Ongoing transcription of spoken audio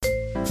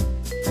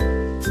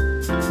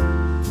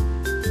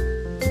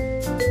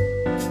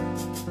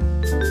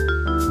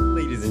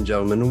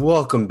gentlemen,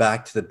 welcome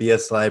back to the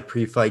BSLI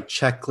Pre-Fight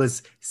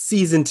Checklist,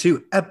 Season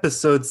 2,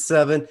 Episode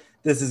 7.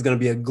 This is going to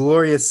be a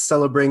glorious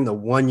celebrating the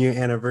 1-year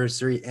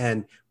anniversary,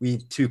 and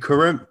to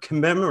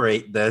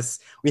commemorate this,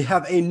 we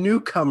have a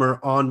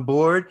newcomer on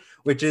board,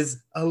 which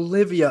is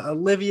Olivia.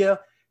 Olivia,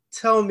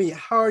 tell me,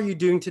 how are you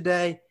doing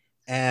today?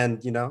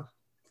 And, a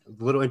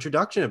little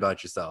introduction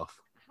about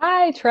yourself.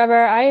 Hi,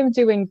 Trevor. I am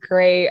doing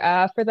great.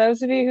 For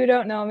those of you who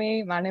don't know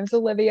me, my name is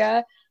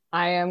Olivia.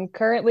 I am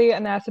currently a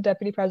NASA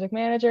Deputy Project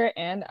Manager,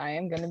 and I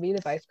am going to be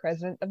the Vice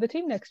President of the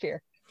team next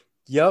year.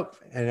 Yep,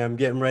 and I'm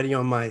getting ready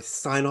on my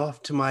sign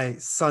off to my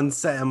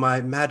sunset and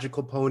my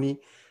magical pony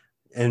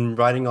and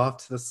riding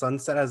off to the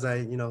sunset as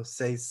I,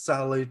 say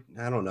salutations.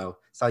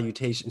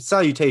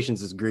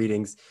 Salutations is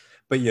greetings,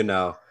 but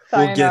Sayonara,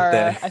 we'll get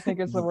there. I think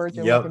is the word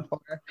you're looking for.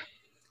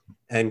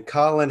 And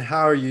Colin,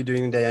 how are you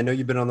doing today? I know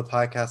you've been on the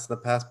podcast in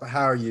the past, but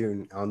how are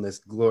you on this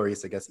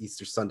glorious,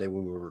 Easter Sunday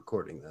when we were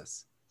recording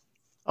this?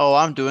 Oh,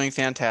 I'm doing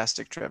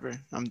fantastic, Trevor.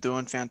 I'm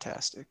doing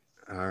fantastic.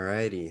 All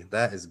righty.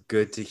 That is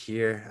good to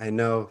hear. I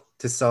know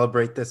to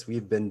celebrate this,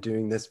 we've been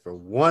doing this for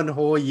 1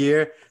 whole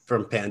year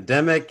from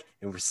pandemic,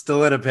 and we're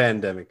still in a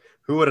pandemic.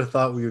 Who would have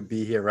thought we would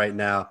be here right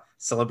now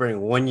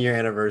celebrating 1-year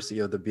anniversary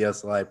of the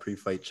BSLI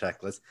Pre-Fight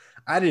Checklist?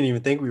 I didn't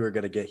even think we were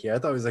going to get here. I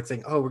thought it was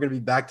saying, we're going to be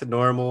back to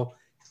normal.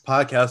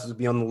 Podcast would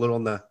be on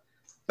the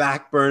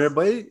back burner,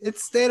 but it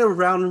stayed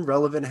around and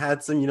relevant,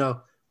 had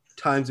some,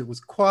 times it was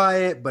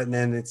quiet, but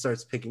then it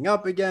starts picking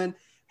up again.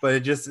 But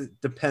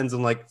it depends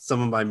on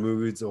some of my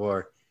moods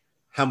or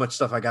how much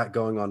stuff I got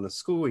going on the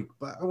school week.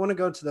 But I want to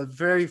go to the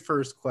very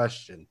first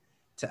question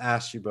to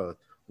ask you both.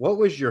 What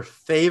was your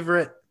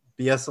favorite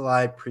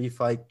BSLI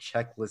pre-fight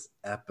checklist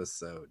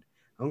episode?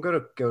 I'm going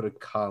to go to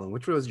Colin.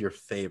 Which was your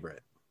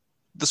favorite?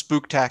 The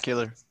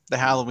Spooktacular, the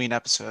Halloween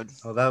episode.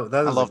 Oh, that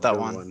I love that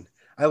one.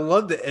 I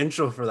love the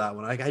intro for that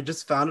one. I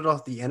just found it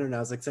off the internet. I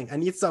was saying, I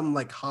need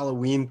something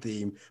Halloween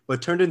theme,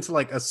 but turned into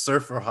a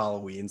surfer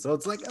Halloween. So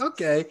it's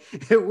okay,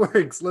 it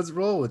works. Let's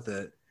roll with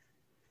it.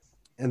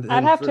 And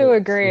I'd have to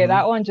agree.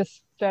 That one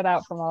just stood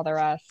out from all the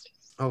rest.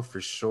 Oh,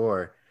 for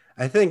sure.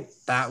 I think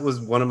that was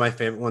one of my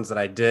favorite ones that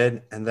I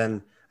did. And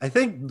then I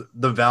think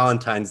the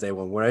Valentine's Day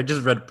one where I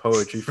just read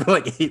poetry for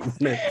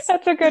 8 minutes.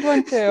 That's a good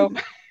one too.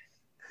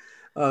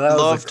 Oh, that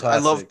was a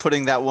classic. I love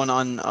putting that one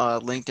on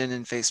LinkedIn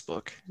and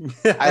Facebook.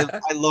 I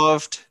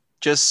loved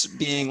just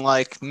being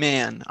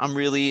man, I'm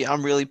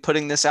really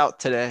putting this out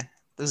today.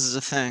 This is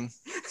a thing.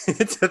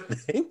 It's a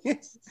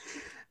thing.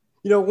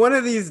 One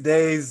of these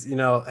days,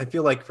 I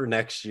feel for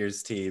next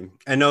year's team,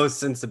 I know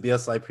since the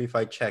BSLI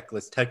pre-fight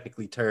checklist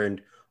technically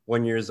turned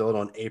 1 year old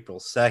on April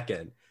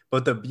 2nd,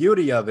 but the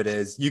beauty of it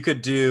is you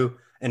could do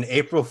an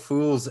April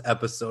Fool's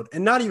episode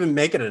and not even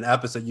make it an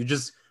episode. You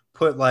just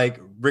put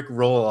Rick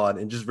Roll on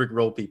and just Rick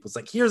Roll people.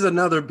 It's here's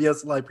another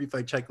BSLI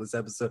pre-fight checklist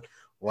episode.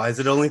 Why is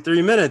it only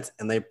 3 minutes?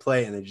 And they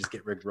play and they just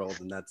get Rick Rolled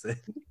and that's it.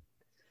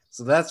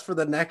 So that's for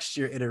the next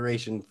year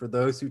iteration for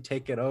those who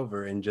take it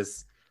over and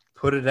just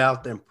put it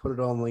out there and put it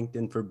on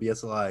LinkedIn for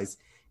BSLI's,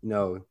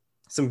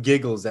 some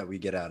giggles that we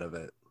get out of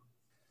it.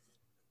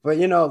 But,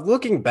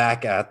 looking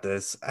back at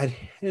this, I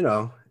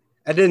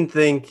didn't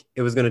think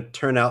it was going to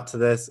turn out to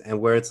this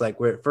and where it's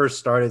where it first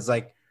started is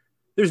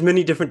there's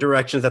many different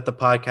directions that the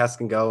podcast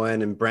can go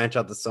in and branch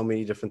out to so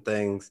many different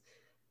things.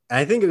 And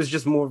I think it was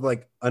just more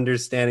of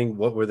understanding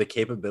what were the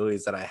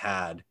capabilities that I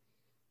had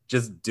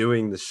just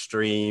doing the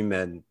stream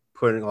and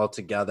putting it all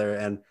together.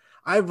 And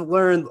I've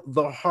learned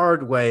the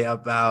hard way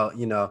about,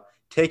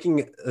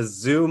 taking a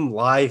Zoom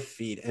live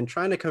feed and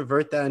trying to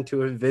convert that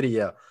into a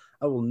video.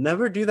 I will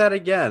never do that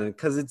again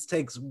because it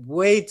takes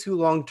way too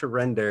long to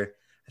render.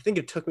 I think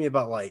it took me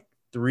about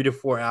 3 to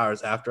 4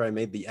 hours after I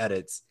made the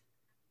edits.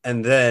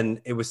 And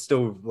then it was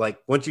still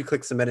once you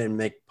click submit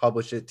and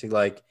publish it to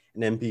an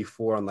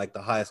MP4 on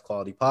the highest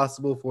quality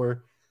possible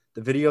for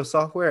the video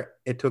software,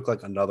 it took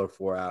another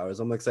 4 hours.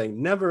 I'm saying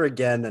never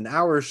again, an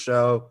hour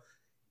show.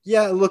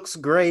 Yeah, it looks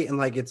great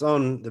and it's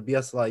on the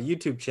BSLI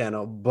YouTube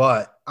channel,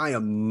 but I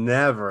am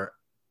never,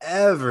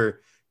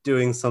 ever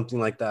doing something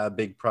like that, a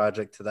big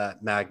project to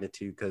that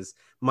magnitude, because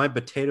my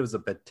potato is a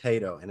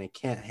potato and I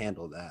can't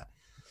handle that.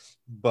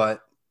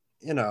 But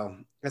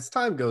as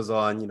time goes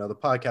on, the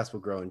podcast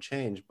will grow and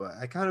change, but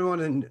I kind of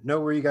want to know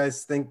where you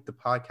guys think the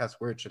podcast,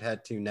 where it should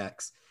head to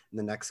next in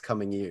the next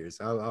coming years.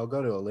 I'll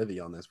go to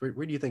Olivia on this. Where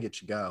do you think it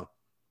should go?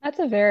 That's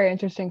a very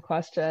interesting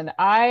question.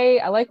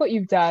 I like what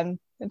you've done.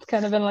 It's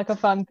kind of been a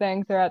fun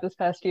thing throughout this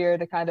past year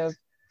to kind of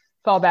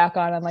fall back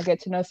on and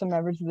get to know some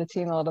members of the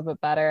team a little bit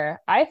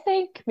better. I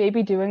think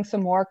maybe doing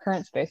some more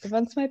current space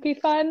events might be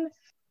fun.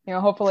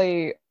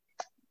 Hopefully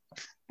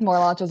more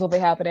launches will be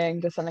happening,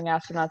 just sending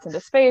astronauts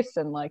into space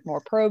and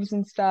more probes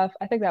and stuff.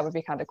 I think that would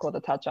be kind of cool to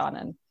touch on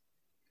and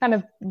kind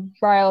of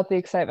rile up the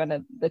excitement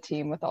of the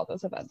team with all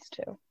those events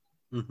too.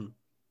 Mm-hmm.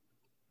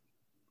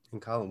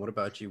 And Colin, what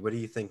about you? What do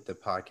you think the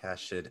podcast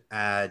should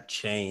add,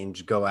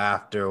 change, go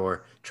after,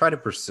 or try to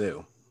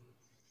pursue?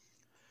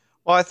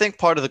 Well, I think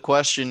part of the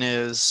question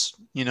is,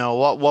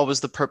 what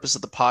was the purpose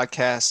of the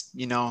podcast?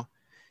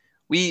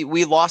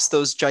 We lost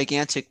those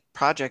gigantic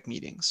project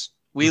meetings.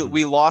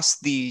 We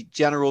lost the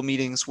general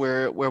meetings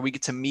where we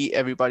get to meet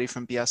everybody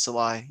from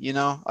BSLI. You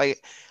know,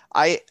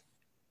 I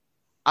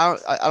I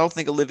don't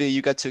think, Olivia,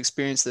 you got to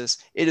experience this.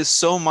 It is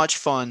so much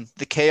fun,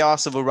 the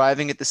chaos of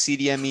arriving at the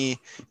CDME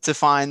to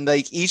find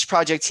like each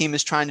project team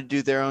is trying to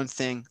do their own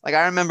thing. Like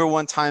I remember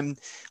one time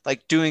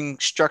like doing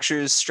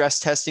structures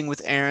stress testing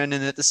with Aaron,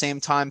 and at the same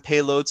time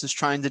Payloads is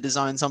trying to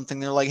design something.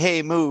 They're like,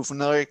 hey, move.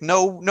 And they're like,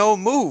 no,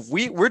 move.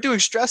 We're doing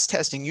stress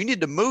testing. You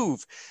need to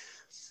move.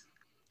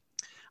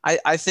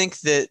 I think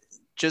that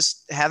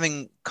just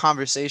having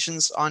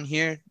conversations on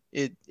here,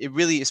 it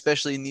really,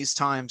 especially in these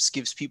times,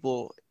 gives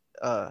people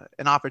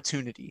an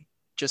opportunity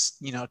just,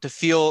 you know, to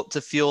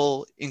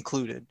feel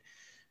included.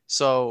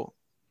 So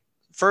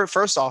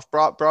first off,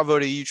 bravo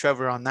to you,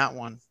 Trevor, on that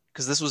one,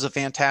 because this was a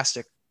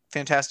fantastic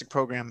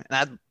program.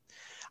 And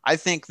I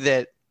think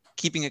that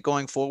keeping it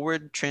going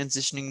forward,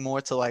 transitioning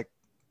more to like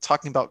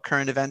talking about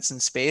current events in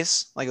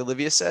space, like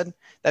Olivia said,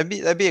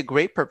 that'd be a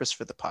great purpose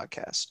for the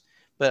podcast.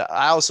 But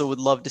I also would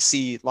love to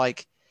see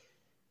like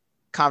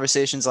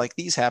conversations like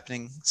these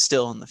happening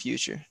still in the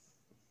future.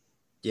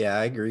 Yeah,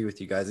 I agree with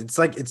you guys. It's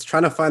like it's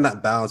trying to find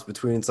that balance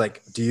between, it's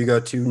like, do you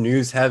go too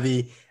news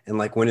heavy, and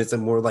like when it's a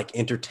more like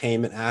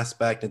entertainment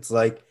aspect, it's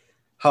like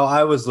how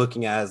I was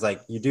looking at is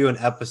like you do an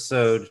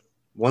episode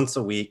once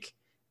a week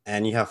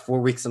and you have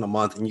 4 weeks in a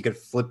month, and you could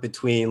flip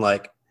between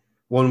like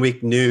 1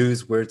 week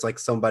news where it's like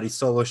somebody's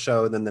solo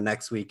show, and then the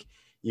next week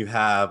you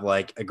have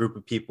like a group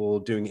of people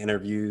doing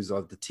interviews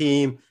of the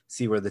team,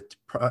 see where the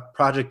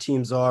project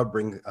teams are,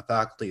 bring a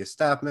faculty, a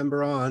staff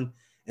member on,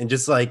 and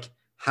just like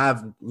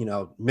have, you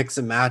know, mix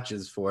and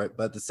matches for it.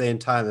 But at the same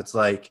time, it's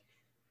like,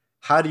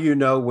 how do you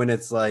know when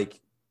it's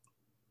like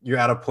you're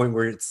at a point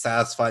where it's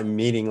satisfied,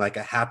 meeting like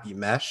a happy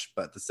mesh,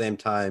 but at the same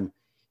time,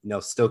 you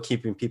know, still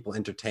keeping people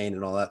entertained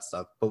and all that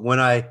stuff. But when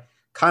I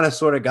kind of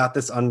sort of got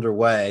this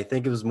underway, I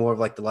think it was more of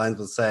like the lines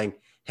was saying,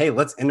 hey,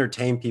 let's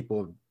entertain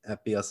people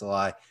at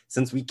BSLI,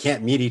 since we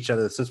can't meet each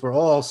other, since we're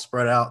all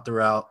spread out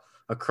throughout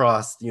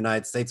across the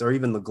United States or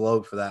even the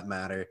globe for that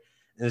matter.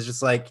 And it's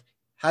just like,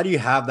 how do you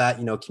have that,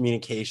 you know,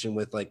 communication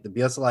with like the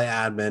BSLI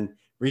admin,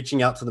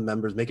 reaching out to the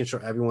members, making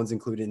sure everyone's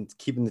included, and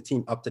keeping the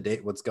team up to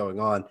date what's going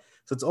on.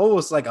 So it's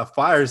almost like a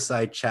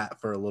fireside chat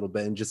for a little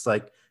bit, and just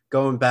like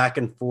going back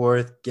and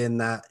forth, getting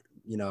that,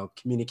 you know,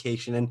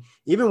 communication. And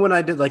even when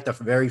I did like the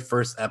very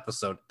first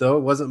episode, though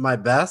it wasn't my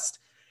best,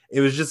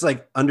 it was just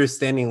like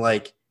understanding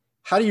like,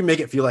 how do you make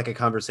it feel like a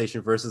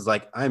conversation versus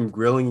like I'm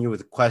grilling you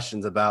with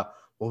questions about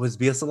what was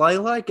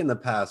BSLI like in the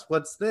past?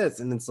 What's this?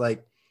 And it's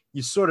like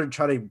you sort of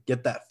try to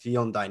get that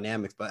feel and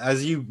dynamics. But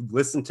as you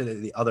listen to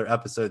the other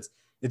episodes,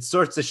 it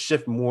starts to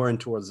shift more in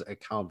towards a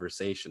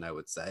conversation, I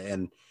would say.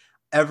 And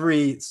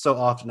every so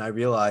often I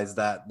realize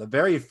that the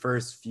very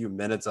first few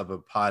minutes of a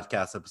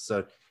podcast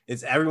episode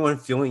is everyone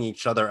feeling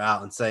each other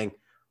out and saying,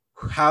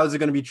 how is it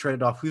going to be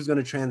traded off? Who's going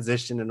to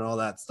transition and all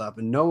that stuff?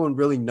 And no one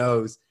really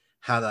knows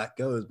how that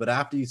goes. But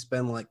after you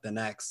spend like the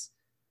next,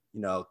 you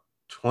know,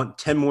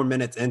 10 more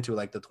minutes into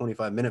like the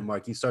 25-minute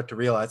mark, you start to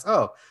realize,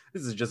 oh,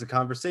 this is just a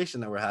conversation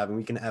that we're having.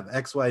 We can have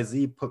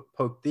XYZ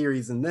poke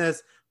theories in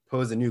this,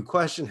 pose a new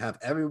question, have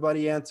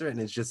everybody answer it,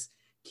 and it just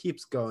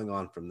keeps going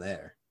on from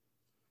there.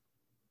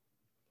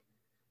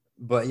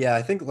 But yeah,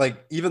 I think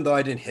like even though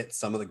I didn't hit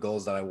some of the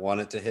goals that I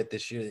wanted to hit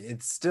this year,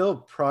 it's still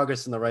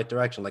progress in the right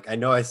direction. Like I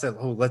know I said,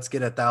 oh, let's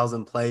get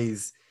 1,000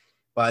 plays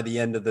by the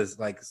end of this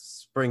like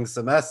spring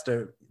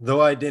semester.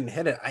 Though I didn't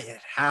hit it, I hit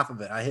half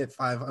of it. I hit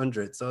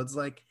 500. So it's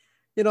like,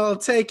 you know, I'll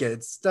take it.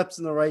 It's steps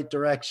in the right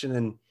direction,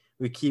 and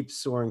we keep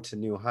soaring to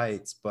new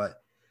heights.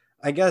 But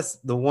I guess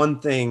the one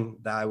thing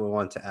that I would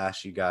want to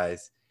ask you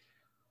guys,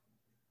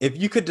 if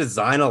you could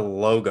design a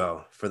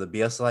logo for the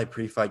BSLI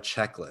pre-fight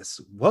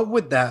checklist, what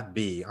would that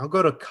be? I'll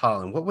go to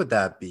Colin. What would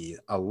that be?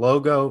 A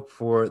logo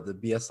for the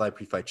BSLI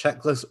pre-fight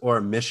checklist or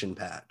a mission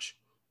patch?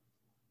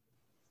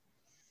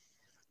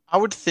 I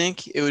would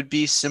think it would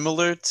be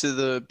similar to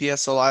the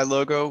BSLI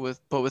logo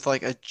but with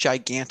like a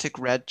gigantic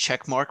red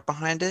check mark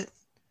behind it.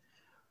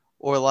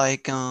 Or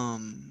like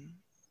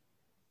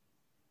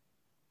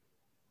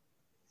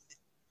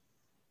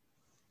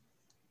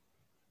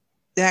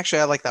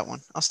actually I like that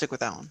one. I'll stick with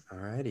that one. All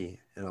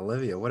righty. And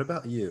Olivia, what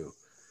about you?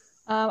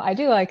 I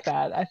do like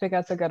that. I think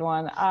that's a good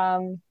one.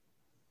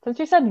 Since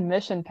you said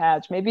mission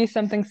patch, maybe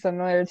something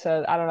similar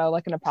to, I don't know,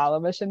 like an Apollo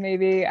mission,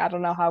 maybe. I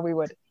don't know how we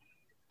would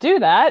do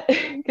that,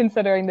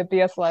 considering the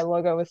BSLI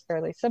logo was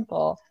fairly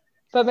simple.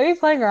 But maybe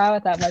playing around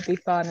with that might be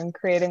fun, and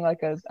creating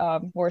like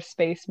a more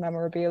space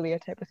memorabilia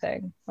type of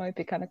thing might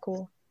be kind of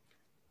cool.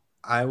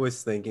 I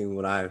was thinking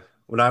when I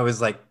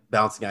was like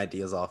bouncing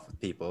ideas off of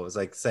people, it was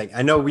like saying,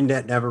 I know we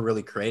never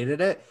really created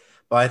it,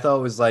 but I thought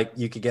it was like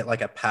you could get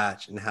like a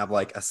patch and have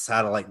like a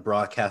satellite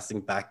broadcasting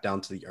back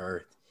down to the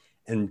earth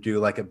and do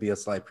like a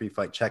BSLI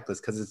pre-fight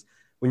checklist. Because it's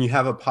when you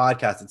have a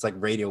podcast, it's like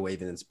radio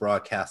wave and it's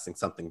broadcasting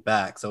something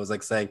back. So it was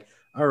like saying,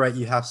 all right,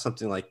 you have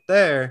something like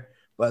there,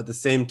 but at the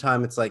same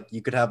time, it's like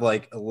you could have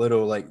like a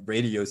little like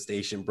radio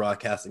station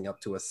broadcasting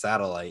up to a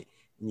satellite,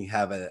 and you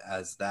have it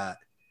as that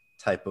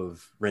type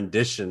of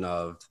rendition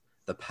of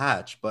the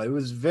patch, but it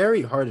was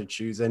very hard to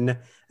choose. And I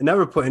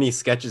never put any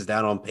sketches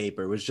down on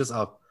paper. It was just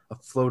a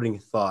floating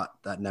thought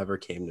that never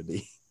came to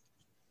be.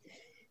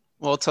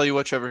 Well, I'll tell you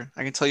what, Trevor.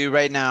 I can tell you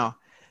right now,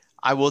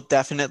 I will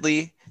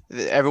definitely,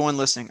 everyone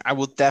listening, I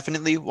will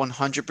definitely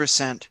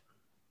 100%,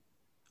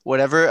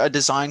 whatever a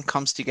design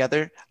comes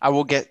together, I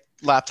will get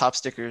laptop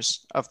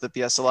stickers of the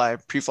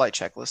BSLI pre-flight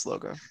checklist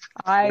logo.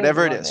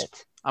 Whatever it is.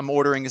 I'm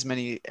ordering as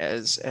many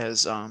as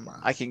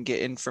I can get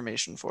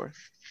information for.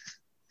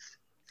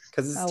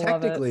 Because it's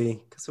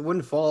technically, because it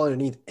wouldn't fall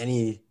underneath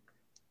any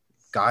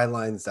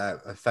guidelines that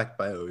affect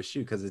by OSU,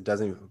 because it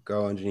doesn't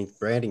go underneath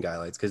branding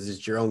guidelines, because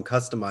it's your own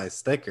customized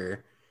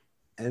sticker.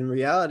 And in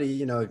reality,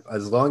 you know,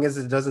 as long as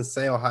it doesn't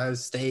say Ohio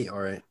State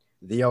or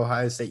the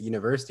Ohio State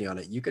University on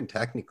it, you can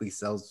technically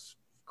sell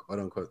quote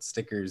unquote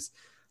stickers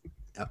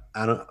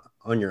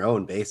on your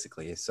own,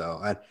 basically.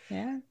 So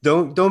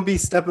don't be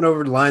stepping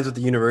over the lines with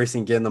the university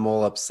and getting them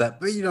all upset.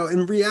 But you know,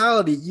 in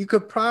reality, you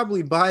could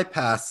probably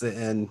bypass it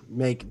and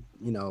make,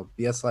 you know,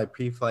 BSLI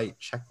pre-flight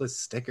checklist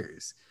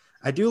stickers.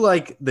 I do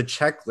like the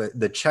checklist,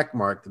 the check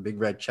mark, the big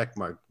red check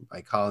mark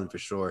by Colin for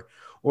sure.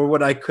 Or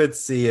what I could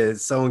see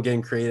is someone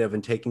getting creative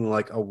and taking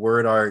like a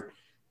word art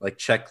like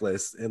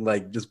checklist and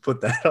like just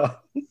put that on.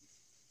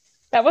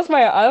 That was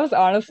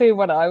honestly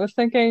what I was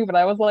thinking, but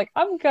I was like,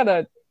 I'm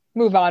gonna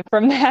move on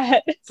from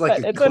that. It's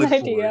like it's an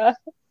idea.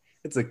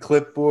 It's a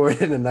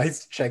clipboard and a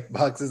nice check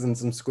boxes and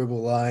some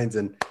scribble lines,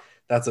 and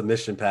that's a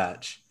mission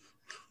patch.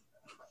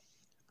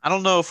 I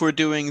don't know if we're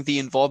doing the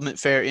involvement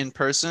fair in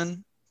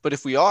person, but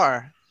if we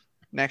are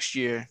next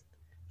year,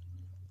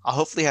 I'll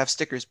hopefully have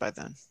stickers by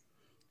then.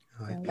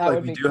 I feel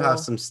like we do have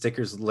some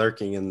stickers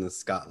lurking in the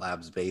Scott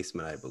Labs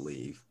basement, I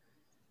believe.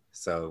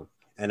 So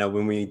I know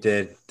when we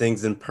did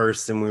things in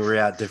person, we were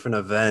at different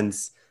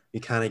events, we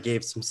kind of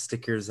gave some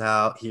stickers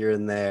out here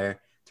and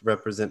there to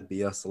represent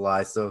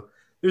BSLI. So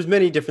there's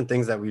many different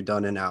things that we've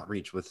done in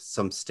outreach with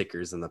some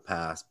stickers in the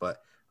past.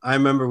 But I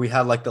remember we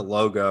had like the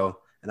logo,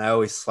 and I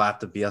always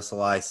slapped a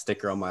BSLI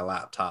sticker on my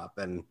laptop.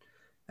 And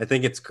I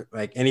think it's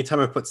like anytime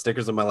I put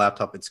stickers on my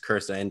laptop, it's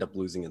cursed. I end up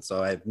losing it.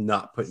 So I have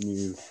not put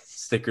new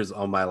stickers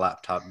on my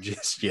laptop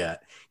just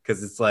yet,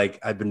 because it's like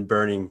I've been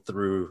burning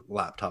through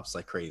laptops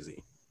like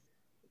crazy.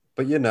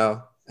 But, you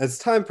know, as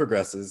time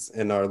progresses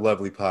in our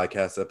lovely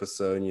podcast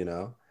episode, you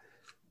know,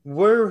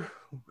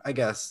 I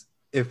guess,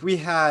 if we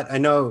had, I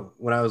know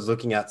when I was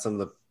looking at some of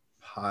the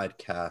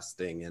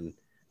podcasting and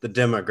the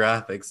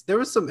demographics, there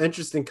were some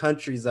interesting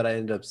countries that I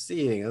ended up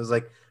seeing. I was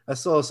like, I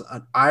saw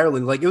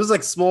Ireland, like it was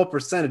like small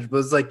percentage, but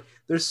it's like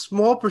there's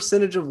small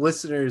percentage of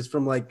listeners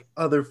from like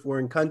other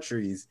foreign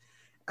countries.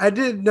 I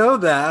didn't know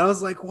that. I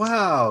was like,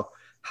 wow,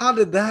 how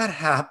did that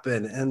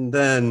happen? And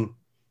then,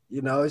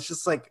 you know, it's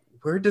just like,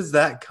 where does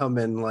that come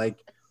in?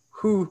 Like,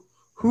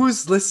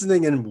 who's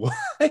listening and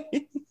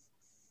why?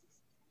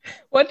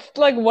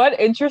 What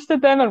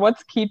interested them and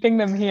what's keeping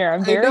them here?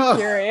 I'm very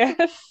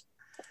curious.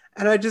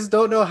 And I just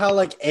don't know how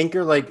like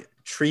Anchor like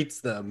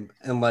treats them,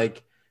 and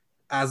like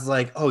as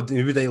like, oh,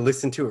 do they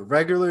listen to it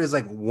regularly? Is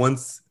like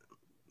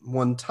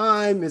one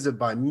time? Is it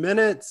by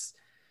minutes?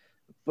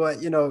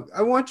 But you know,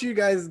 I want you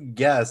guys to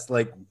guess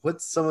like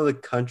what's some of the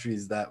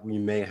countries that we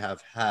may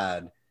have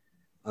had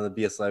on the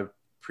BSLI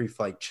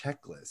pre-flight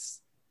checklist.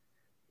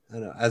 I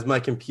don't know, as my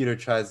computer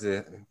tries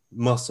to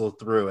muscle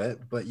through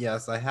it, but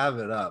yes, I have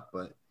it up,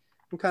 but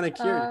I'm kind of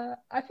curious.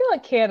 I feel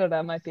like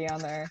Canada might be on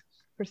there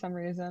for some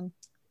reason.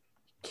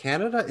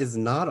 Canada is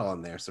not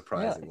on there,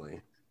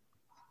 surprisingly.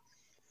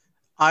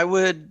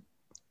 Really?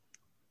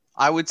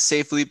 I would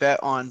safely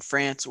bet on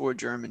France or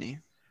Germany.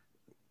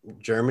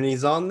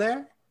 Germany's on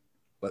there,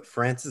 but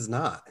France is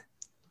not.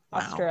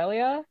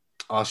 Australia?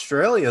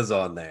 Australia's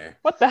on there.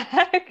 What the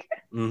heck?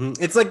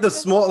 Mm-hmm. It's like the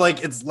small,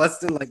 like it's less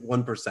than like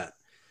 1%.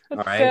 All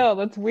right. Still,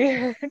 that's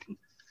weird.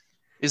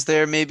 Is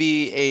there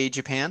maybe a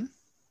Japan?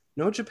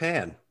 No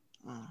Japan.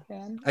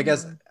 Oh. I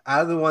guess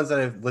out of the ones that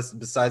I've listed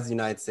besides the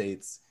United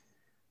States,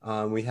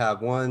 we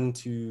have 1,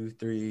 2,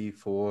 3,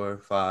 4,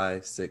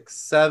 5, 6,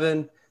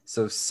 7.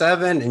 So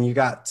 7, and you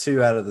got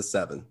 2 out of the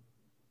 7.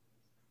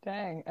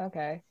 Dang.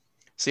 Okay.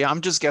 See,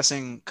 I'm just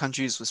guessing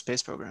countries with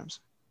space programs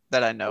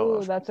that I know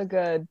of. That's a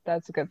good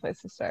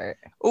place to start.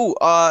 Oh,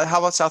 how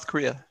about South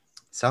Korea?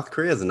 South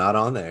Korea is not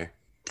on there.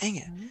 Dang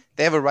it.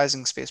 They have a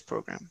rising space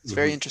program. It's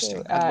very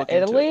interesting.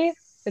 Italy?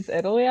 Is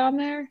Italy on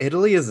there?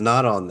 Italy is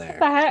not on there.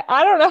 What the heck?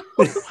 I don't know.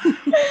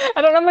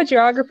 I don't know my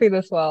geography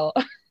this well.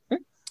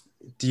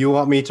 Do you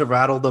want me to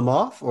rattle them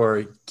off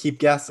or keep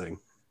guessing?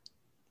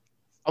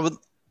 I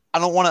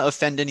don't want to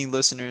offend any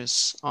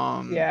listeners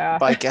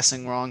by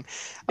guessing wrong.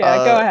 Yeah,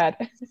 go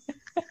ahead.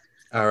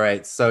 All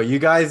right. So you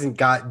guys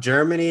got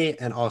Germany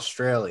and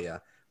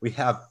Australia. We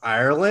have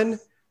Ireland,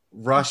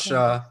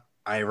 Russia,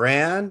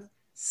 Iran,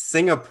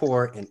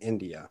 Singapore, and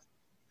India.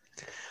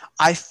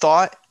 I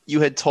thought you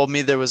had told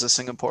me there was a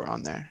Singapore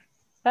on there.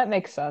 That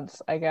makes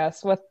sense, I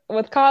guess.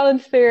 With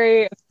Colin's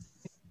theory.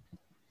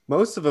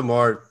 Most of them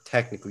are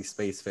technically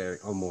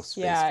spacefaring, almost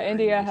spacefaring. Yeah,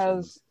 India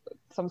has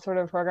some sort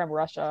of program.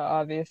 Russia,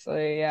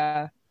 obviously,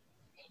 yeah.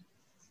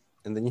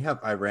 And then you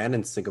have Iran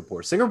and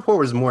Singapore. Singapore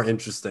was more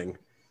interesting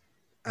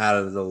out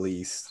of the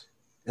least.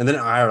 And then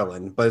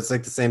Ireland, but it's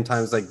like the same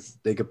times like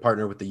they could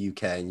partner with the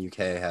UK, and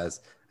UK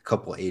has a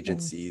couple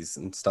agencies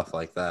and stuff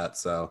like that.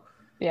 So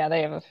Yeah,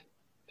 they have a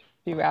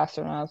few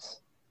astronauts.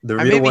 the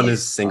I real may one be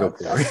is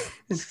Singapore.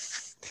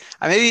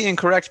 I may be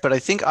incorrect, but I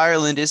think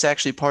Ireland is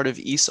actually part of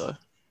ESA.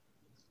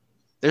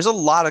 There's a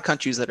lot of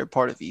countries that are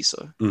part of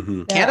ESA. Mm-hmm.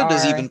 There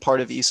Canada's are. even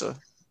part of ESA.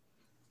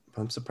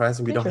 I'm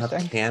surprised we don't have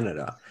Interesting.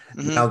 Canada.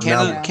 Mhm. Now,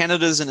 Yeah.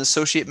 Canada's an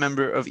associate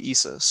member of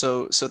ESA,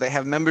 so they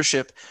have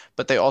membership,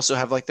 but they also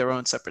have like their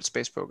own separate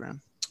space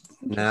program.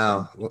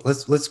 now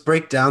let's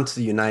break down to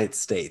the United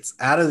States.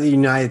 Out of the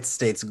United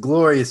States,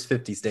 glorious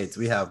 50 states,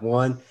 we have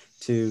 1,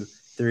 2,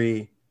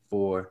 3,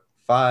 4,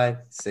 5,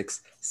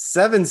 6,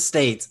 7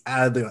 states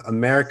out of the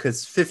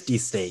America's 50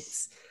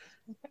 states.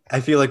 I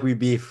feel like we'd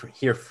be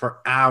here for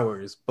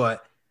hours,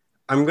 but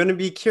I'm going to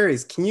be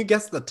curious. Can you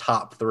guess the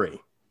top 3?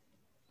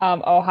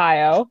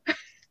 Ohio.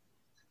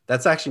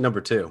 That's actually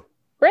number 2.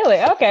 Really?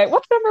 Okay.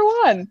 What's number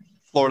 1?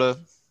 Florida.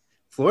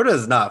 Florida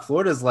is not.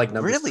 Florida is like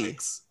number Really?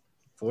 6.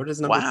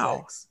 Florida's number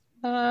Wow.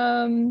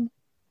 6.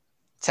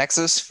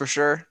 Texas for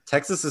sure.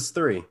 Texas is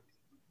 3.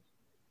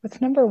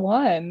 What's number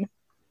 1?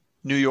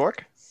 New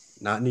York.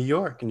 Not New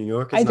York. New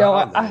York is I not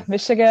on don't. there.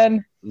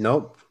 Michigan.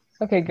 Nope.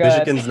 Okay, good.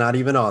 Michigan's not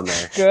even on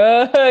there.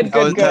 Good. That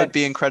Good. would Good.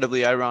 be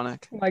incredibly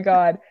ironic. Oh my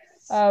God.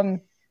 Why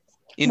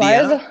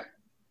Indiana. is-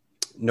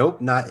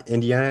 Nope, not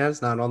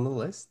Indiana's not on the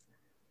list.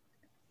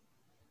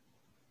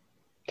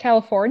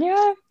 California?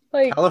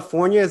 Like.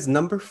 California is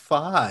number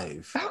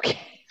 5. Okay.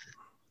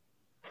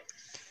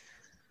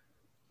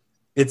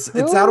 It's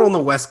Who? out on the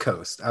West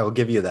Coast. I will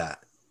give you that.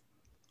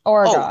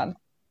 Oregon.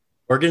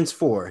 Oregon's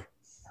 4.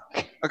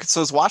 Okay,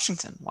 so it's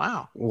Washington.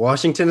 Wow.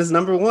 Washington is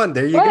number 1.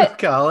 There you What?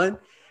 go, Colin.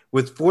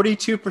 With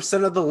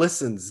 42% of the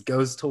listens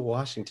goes to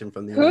Washington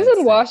from the Who's United in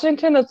States.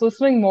 Washington that's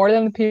listening more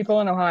than the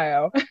people in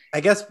Ohio? I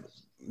guess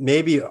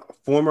maybe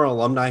former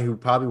alumni who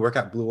probably work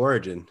at Blue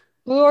Origin.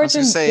 Blue I was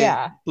Origin. gonna say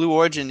Yeah. Blue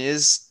Origin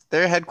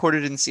they're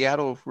headquartered in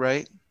Seattle,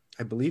 right?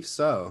 I believe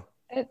so.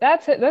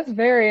 That's it. That's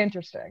very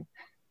interesting.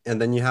 And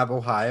then you have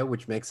Ohio,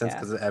 which makes sense Yeah.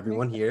 because of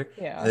everyone here.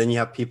 Yeah. And then you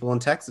have people in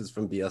Texas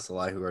from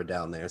BSLI who are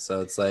down there. So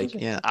it's like,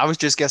 Interesting. Yeah, I was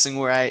just guessing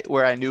where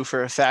I knew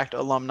for a fact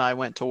alumni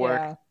went to work.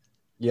 Yeah.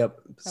 yep.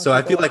 Some So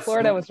I people- feel like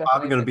Florida was Florida's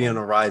probably definitely going to a be big on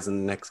one. a rise in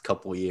the next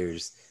couple of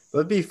years. But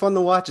it'd be fun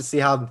to watch to see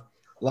how a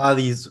lot of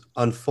these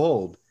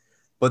unfold.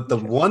 But the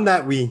one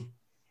that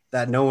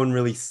no one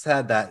really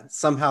said that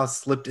somehow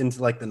slipped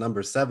into like the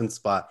number 7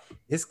 spot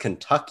is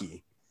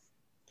Kentucky.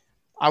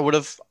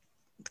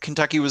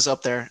 Kentucky was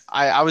up there.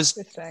 I was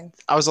Interesting.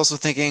 also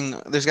thinking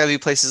there's got to be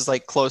places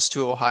like close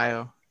to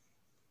Ohio.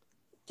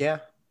 Yeah,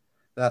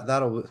 that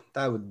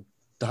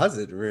does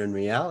it in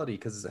reality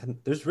because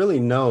there's really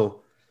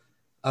no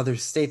other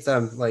states that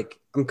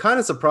I'm kind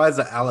of surprised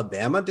that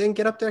Alabama didn't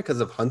get up there because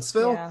of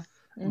Huntsville. Yeah.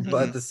 Mhm.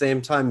 But at the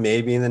same time,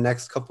 maybe in the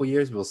next couple of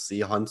years we'll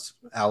see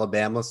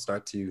Alabama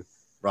start to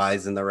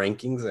rise in the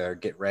rankings or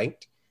get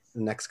ranked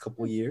in the next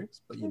couple of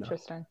years. But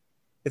Interesting.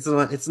 it's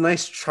a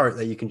nice chart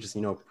that you can just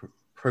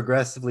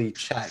progressively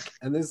check,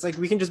 and it's like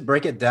we can just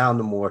break it down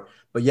to more.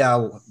 But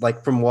yeah,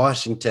 like from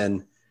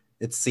Washington,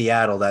 it's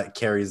Seattle that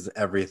carries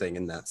everything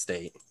in that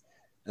state,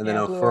 and then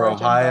Blue for Origin,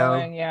 Ohio,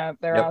 Boeing, yeah,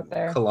 they're yep, out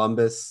there.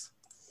 Columbus,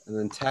 and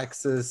then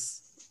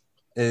Texas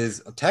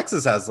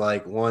has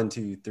like 1,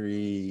 2,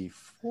 3,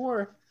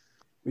 4.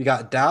 We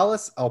got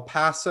Dallas, El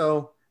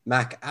Paso,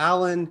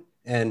 McAllen,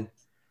 and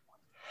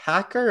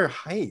Hacker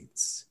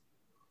Heights.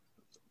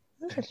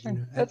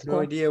 Interesting. I That's have no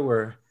cool. idea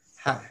where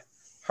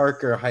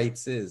Harker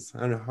Heights is.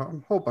 I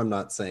hope I'm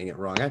not saying it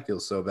wrong. I feel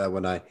so bad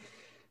when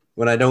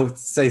I don't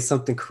say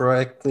something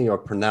correctly or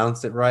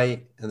pronounce it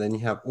right. And then you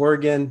have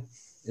Oregon.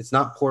 It's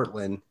not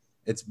Portland.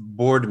 It's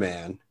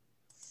Boardman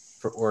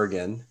for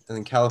Oregon. And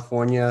then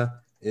California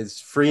is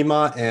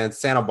Fremont and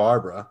Santa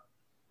Barbara,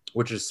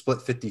 which is split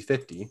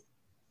 50-50.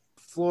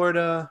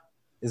 Florida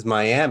is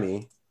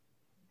Miami.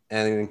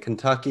 And then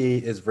Kentucky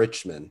is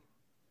Richmond.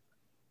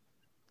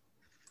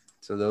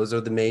 So those are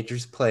the major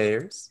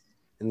players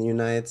in the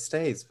United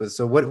States. But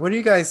so what do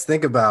you guys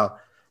think about,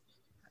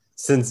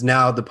 since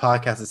now the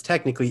podcast is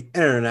technically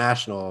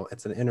international,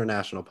 it's an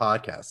international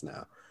podcast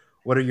now.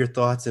 What are your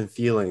thoughts and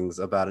feelings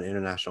about an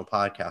international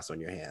podcast on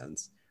your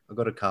hands? I'll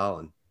go to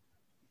Colin.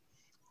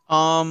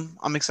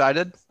 I'm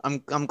excited. I'm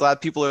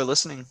glad people are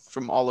listening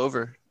from all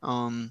over.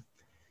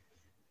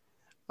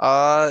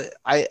 I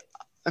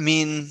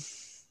mean,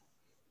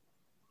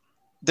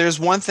 there's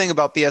one thing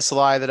about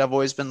BSLI that I've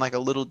always been like a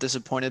little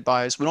disappointed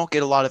by is we don't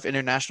get a lot of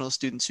international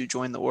students who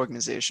join the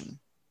organization.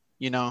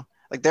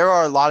 Like there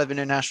are a lot of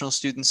international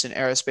students in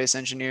aerospace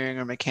engineering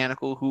or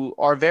mechanical who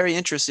are very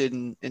interested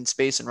in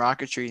space and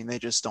rocketry, and they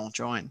just don't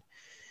join.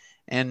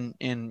 And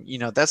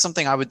that's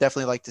something I would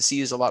definitely like to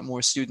see, is a lot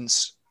more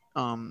students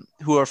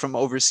who are from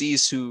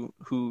overseas who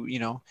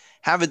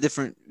have a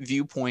different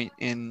viewpoint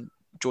and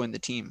join the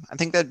team. I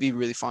think that'd be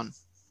really fun.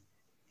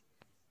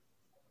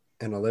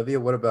 And Olivia,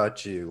 what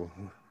about you?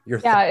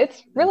 Yeah,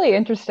 it's really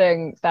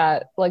interesting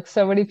that like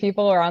so many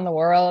people around the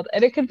world,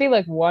 and it could be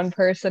like one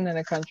person in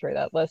a country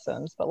that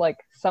listens, but like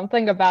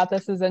something about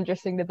this is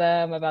interesting to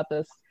them about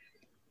this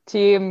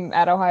team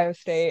at Ohio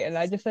State. And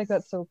I just think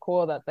that's so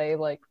cool that they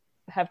like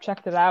have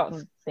checked it out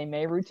and they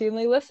may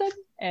routinely listen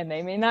and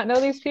they may not know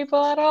these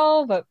people at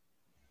all, but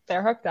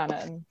they're hooked on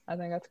it. And I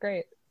think that's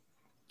great.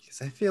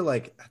 Because I feel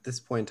like at this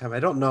point in time, I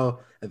don't know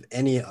of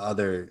any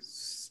other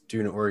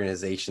student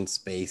organization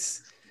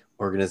space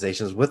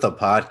organizations with a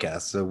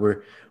podcast. So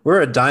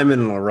we're a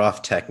diamond in the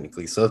rough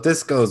technically. So if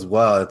this goes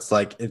well, it's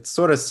like it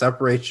sort of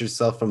separates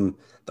yourself from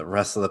the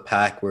rest of the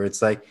pack where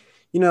it's like,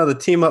 the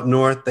team up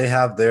north, they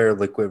have their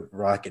liquid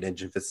rocket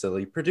engine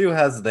facility. Purdue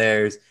has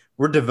theirs.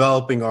 We're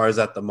developing ours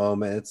at the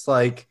moment. It's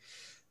like,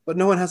 but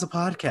no one has a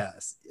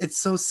podcast. It's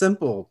so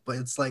simple, but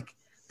it's like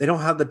they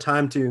don't have the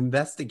time to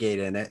investigate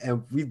in it.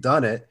 And we've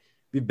done it.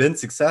 We've been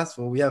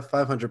successful. We have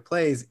 500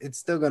 plays. It's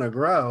still going to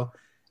grow.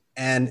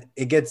 And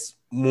it gets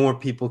more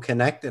people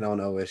connected on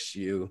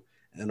OSU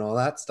and all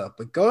that stuff.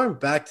 But going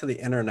back to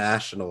the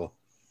international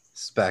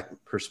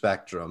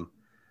spectrum,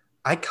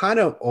 I kind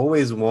of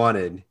always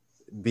wanted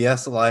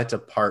BSLI to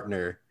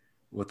partner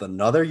with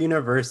another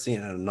university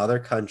in another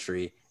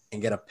country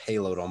and get a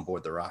payload on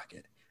board the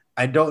rocket.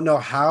 I don't know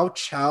how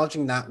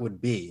challenging that would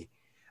be,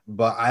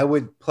 but I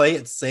would play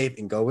it safe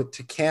and go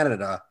to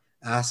Canada,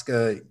 ask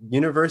a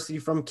university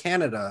from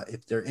Canada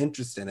if they're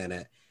interested in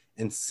it,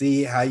 and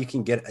see how you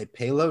can get a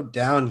payload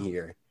down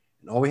here.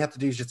 And all we have to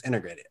do is just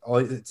integrate it.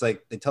 It's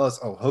like they tell us,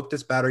 oh, hook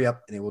this battery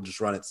up and it will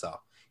just run itself.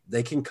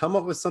 They can come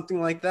up with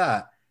something like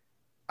that.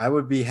 I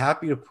would be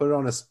happy to put it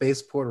on a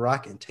spaceport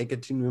rocket and take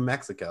it to New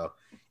Mexico.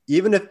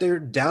 Even if they're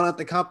down at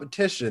the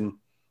competition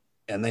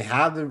and they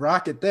have the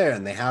rocket there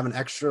and they have an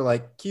extra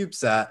like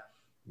CubeSat,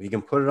 we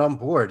can put it on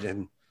board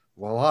and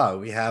voila,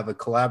 we have a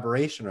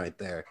collaboration right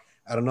there.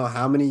 I don't know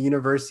how many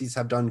universities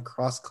have done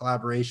cross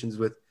collaborations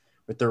with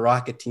the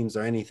rocket teams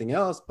or anything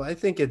else, but I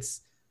think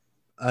it's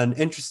an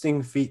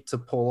interesting feat to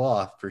pull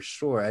off for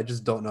sure. I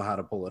just don't know how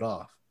to pull it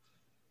off.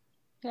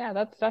 Yeah,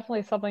 that's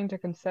definitely something to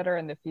consider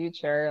in the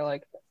future.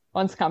 Like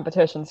once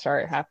competitions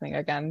start happening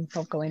again,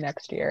 hopefully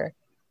next year.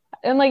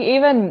 And like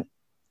even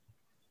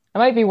it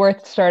might be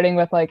worth starting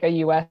with like a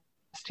US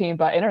team,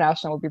 but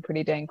international would be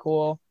pretty dang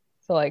cool.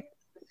 So like,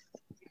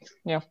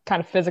 kind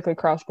of physically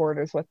cross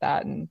borders with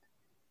that and,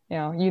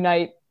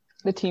 unite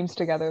the teams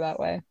together that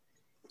way.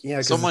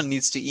 Yeah, someone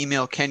needs to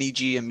email Kenny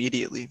G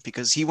immediately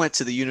because he went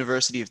to the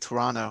University of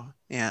Toronto,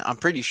 and I'm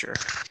pretty sure.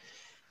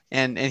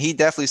 And he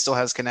definitely still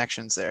has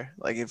connections there.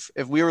 Like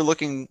if we were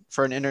looking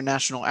for an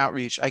international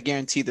outreach, I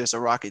guarantee there's a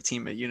rocket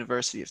team at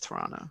University of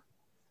Toronto.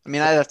 I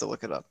mean, I'd have to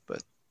look it up,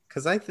 but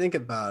because I think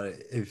about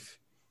it,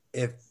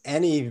 if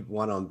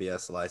anyone on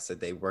BSLI said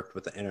they worked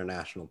with an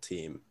international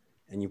team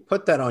and you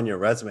put that on your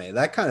resume,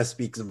 that kind of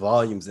speaks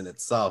volumes in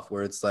itself,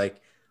 where it's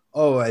like,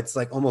 oh, it's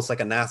like almost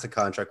like a NASA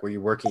contract where you're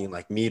working in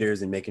like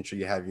meters and making sure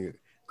you have your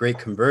great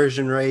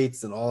conversion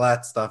rates and all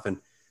that stuff and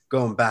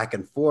going back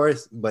and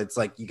forth. But it's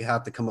like you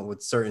have to come up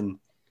with certain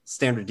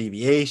standard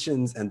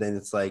deviations. And then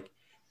it's like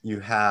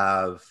you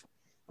have,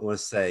 I want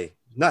to say,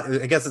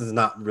 I guess it's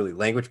not really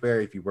language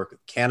barrier if you work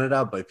with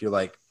Canada, but if you're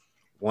like,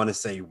 want to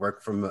say you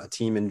work from a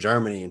team in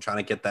Germany and trying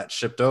to get that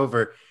shipped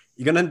over,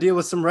 you're going to deal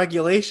with some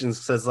regulations.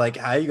 Says like,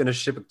 how are you going to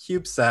ship a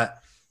CubeSat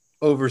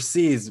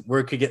overseas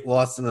where it could get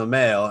lost in the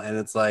mail? And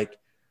it's like,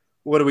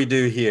 what do we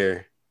do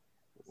here?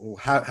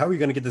 How are we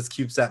going to get this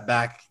CubeSat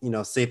back,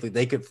 safely?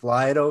 They could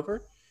fly it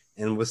over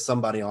and with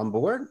somebody on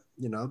board,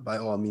 by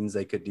all means,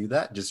 they could do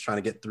that. Just trying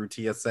to get through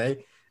TSA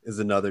is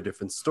another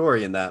different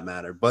story in that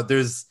matter. But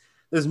there's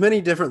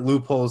many different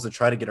loopholes to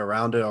try to get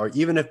around it, or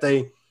even if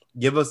they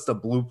give us the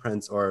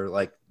blueprints or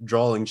like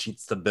drawing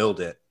sheets to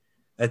build it,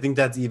 I think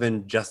that's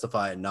even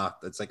justified enough.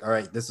 It's like, all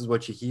right, this is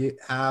what you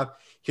have.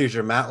 Here's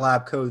your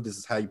MATLAB code. This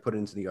is how you put it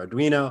into the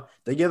Arduino.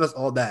 They give us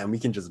all that and we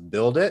can just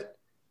build it.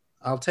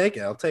 I'll take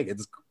it.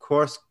 It's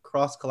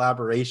cross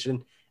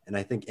collaboration. And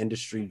I think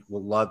industry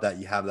will love that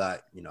you have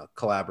that,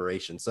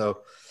 collaboration.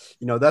 So,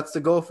 that's the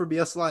goal for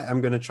BSLI.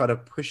 I'm going to try to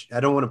push. I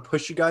don't want to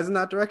push you guys in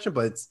that direction,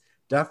 but it's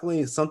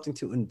definitely something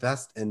to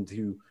invest in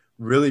to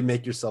really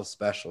make yourself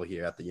special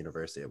here at the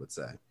university, I would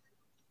say.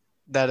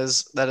 That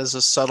is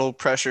a subtle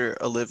pressure,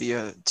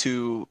 Olivia,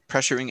 to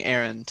pressuring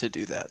Aaron to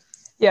do that.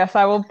 Yes,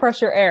 I will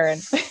pressure Aaron.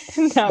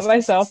 Not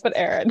myself, but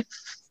Aaron.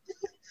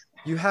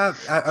 You have,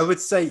 I would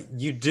say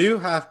you do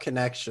have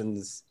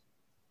connections,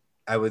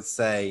 I would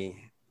say,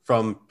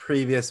 from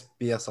previous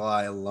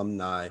BSLI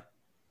alumni.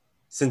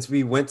 Since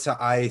we went to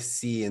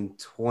IAC in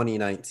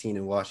 2019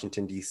 in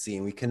Washington, D.C.,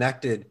 and we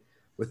connected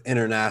with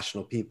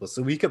international people.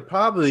 So we could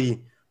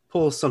probably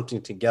pull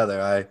something together.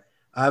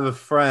 I have a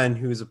friend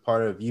who's a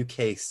part of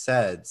UK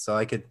SEDS, so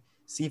I could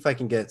see if I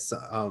can get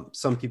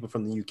some people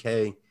from the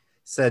UK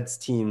SEDS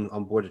team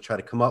on board to try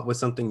to come up with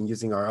something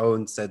using our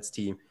own SEDS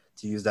team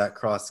to use that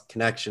cross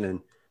connection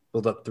and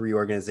build up 3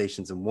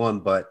 organizations in one.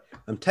 But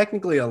I'm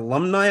technically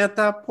alumni at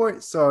that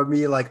point, so I'd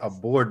be like a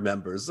board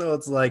member. So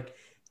it's like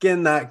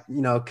getting that,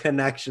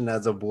 connection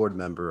as a board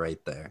member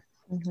right there.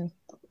 Mm-hmm.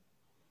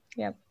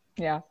 Yep.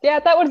 Yeah. Yeah,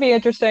 that would be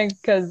interesting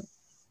because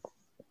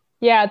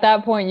yeah, at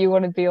that point you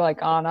wouldn't be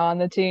like on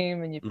the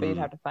team and you'd Mhm.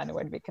 have to find a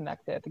way to be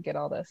connected to get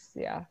all this,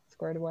 yeah,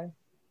 squared away.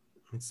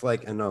 It's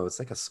like, I know, it's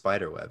like a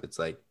spider web. It's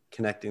like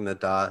connecting the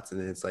dots,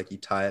 and then it's like you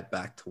tie it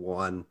back to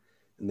one,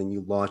 and then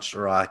you launch the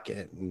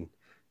rocket and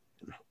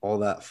all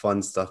that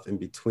fun stuff in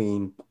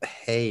between.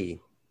 Hey,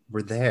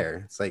 we're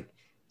there. It's like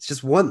it's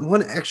just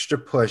one extra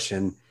push,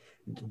 and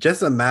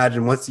just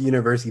imagine once the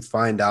university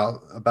find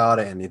out about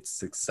it and it's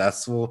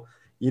successful,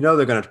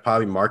 they're gonna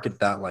probably market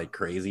that like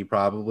crazy,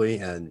 probably,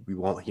 and we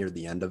won't hear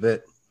the end of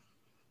it.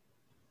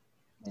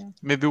 Yeah.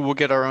 Maybe we'll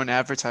get our own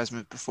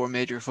advertisement before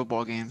major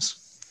football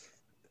games.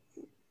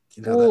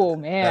 That Oh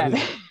man.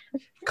 is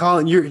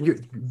Colin, you're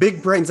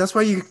big brains. That's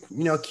why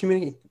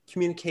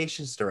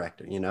communications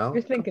director.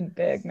 You're thinking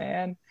big,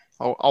 man.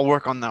 I'll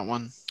work on that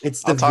one.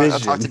 It's the I'll talk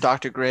to vision.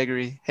 Dr.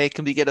 Gregory. Hey,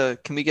 can we get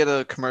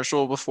a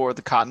commercial before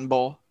the Cotton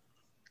Bowl?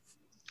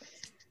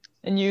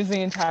 And use the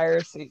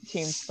entire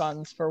team's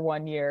funds for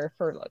 1 year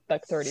for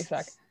like 30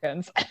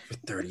 seconds. For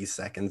 30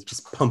 seconds,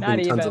 just Not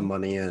pumping tons of even.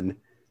 money in.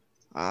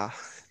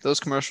 Those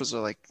commercials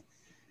are like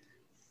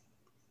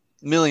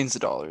millions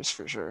of dollars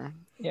for sure.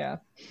 Yeah.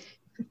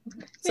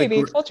 It's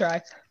Maybe like we'll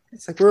try.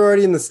 it's like we're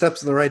already in the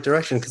steps in the right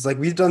direction, because like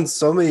we've done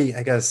so many,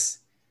 I guess,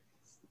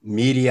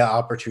 media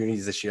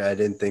opportunities this year. I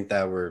didn't think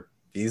that were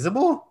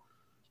feasible.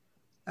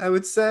 I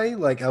would say,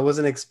 like, I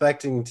wasn't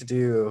expecting to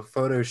do a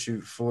photo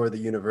shoot for the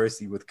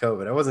university with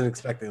COVID. I wasn't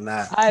expecting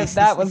that.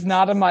 That was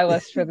not on my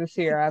list for this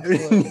year.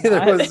 Absolutely Neither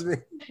not. was me.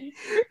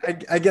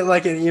 I get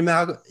like an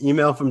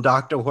email from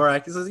Dr.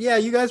 Horak. He says, "Yeah,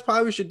 you guys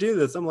probably should do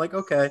this." I'm like,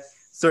 "Okay."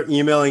 Start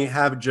emailing,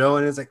 have Joe,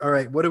 and it's like, "All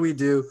right, what do we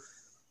do?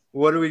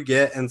 What do we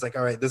get?" And it's like,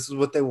 "All right, this is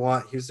what they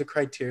want. Here's the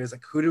criteria." It's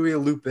like, who do we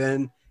loop in?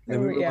 And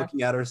then we were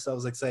looking at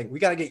ourselves, like saying, we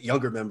got to get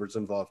younger members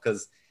involved,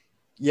 because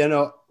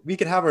we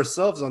could have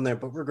ourselves on there,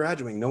 but we're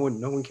graduating. No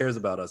one cares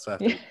about us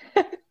after.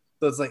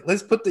 So it's like,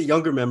 let's put the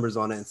younger members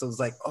on it. And so it's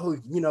like, oh,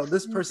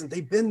 this person,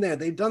 they've been there,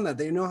 they've done that,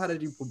 they know how to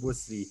do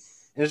publicity.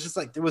 And it's just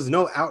like, there was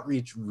no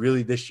outreach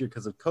really this year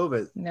because of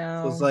COVID.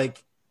 No. So it's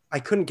like, I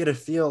couldn't get a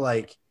feel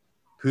like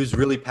who's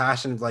really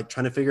passionate, like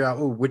trying to figure out,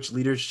 which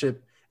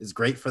leadership is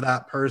great for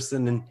that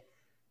person.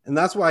 And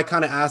that's why I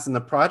kind of asked in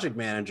the project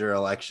manager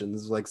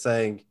elections, like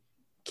saying,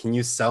 can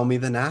you sell me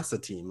the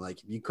NASA team?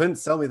 Like, if you couldn't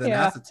sell me the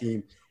NASA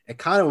team, it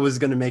kind of was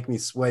going to make me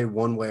sway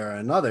one way or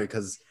another,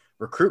 because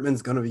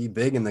recruitment's going to be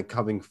big in the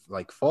coming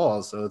like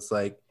fall. So it's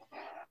like,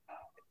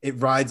 it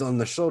rides on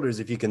the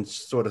shoulders if you can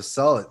sort of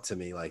sell it to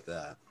me like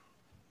that.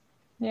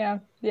 Yeah.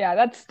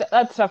 That's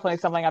definitely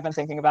something I've been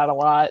thinking about a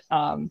lot.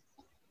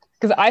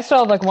 Because I still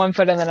have like 1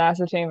 foot in the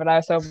NASA team, but I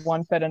also have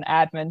 1 foot in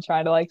admin,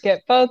 trying to like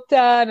get both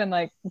done and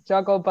like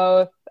juggle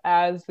both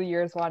as the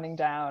year's winding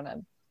down.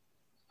 And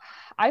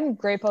I'm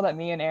grateful that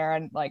me and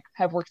Aaron like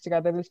have worked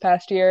together this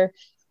past year,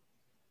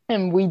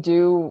 and we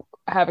do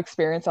have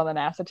experience on the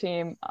NASA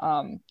team,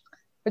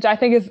 which I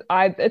think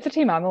it's a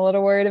team I'm a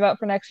little worried about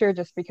for next year,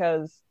 just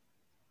because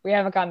we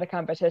haven't gotten to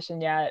competition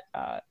yet,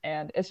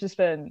 and it's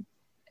been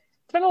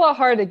a lot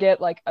hard to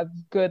get like a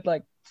good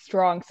like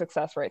strong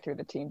success rate through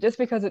the team, just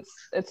because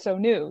it's so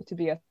new to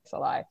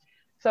BSLI.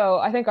 So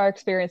I think our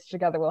experience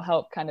together will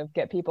help kind of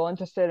get people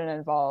interested and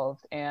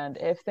involved. And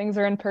if things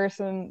are in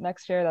person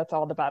next year, that's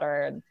all the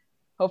better. And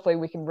hopefully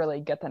we can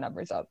really get the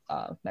numbers up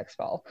next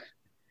fall.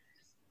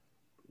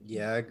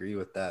 Yeah, I agree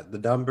with that. The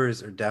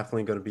numbers are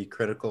definitely going to be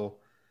critical.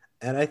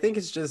 And I think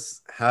it's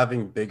just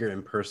having bigger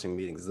in-person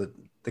meetings.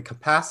 The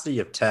capacity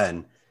of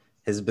 10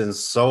 has been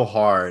so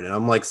hard. And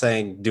I'm like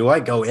saying, do I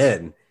go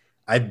in?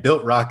 I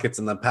built rockets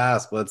in the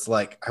past, but it's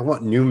like, I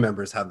want new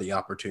members have the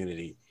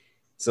opportunity.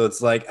 So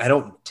it's like, I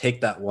don't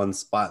take that one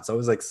spot. So I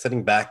was like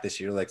sitting back this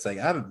year, like saying,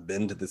 I haven't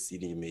been to the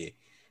CDME.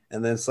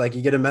 And then it's like,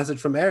 you get a message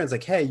from Aaron. It's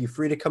like, hey, you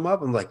free to come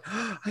up? I'm like,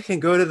 I can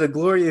go to the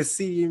glorious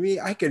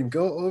CDME. I can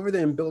go over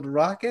there and build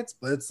rockets.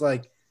 But it's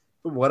like,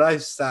 from what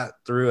I've sat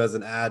through as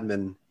an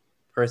admin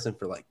person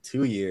for like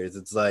 2 years,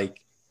 it's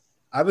like,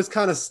 I was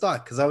kind of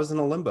stuck because I was in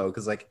a limbo,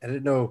 because like, I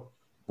didn't know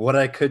what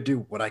I could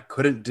do, what I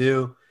couldn't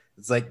do.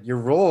 It's like, your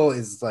role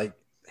is like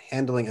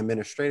handling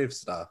administrative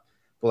stuff,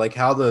 but like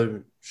how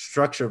the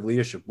structure of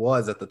leadership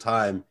was at the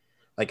time,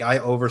 like I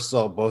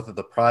oversaw both of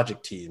the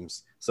project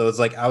teams. So it's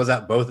like I was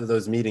at both of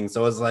those meetings.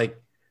 So it was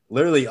like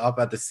literally up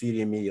at the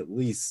CDME at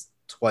least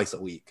twice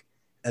a week.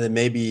 And then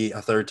maybe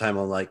a third time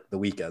on like the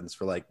weekends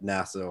for like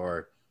NASA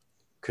or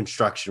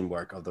construction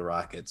work of the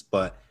rockets.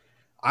 But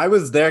I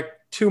was there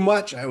too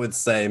much, I would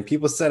say. And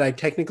people said I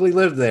technically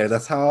lived there.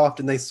 That's how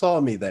often they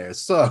saw me there.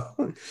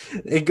 So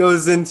it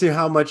goes into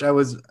how much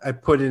I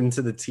put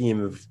into the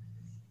team of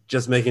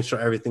just making sure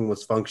everything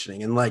was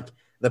functioning. And like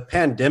the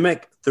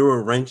pandemic threw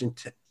a wrench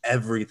into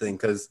everything,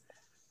 because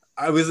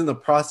I was in the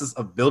process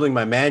of building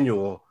my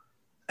manual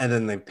and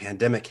then the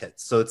pandemic hit.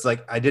 So it's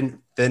like I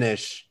didn't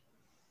finish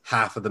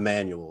half of the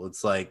manual.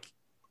 It's like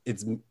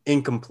it's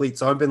incomplete.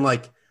 So I've been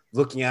like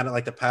looking at it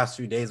like the past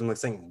few days. I'm like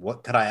saying,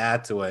 what could I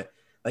add to it?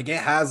 Like it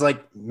has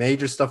like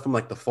major stuff from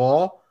like the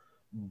fall,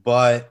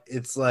 but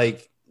it's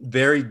like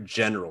very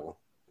general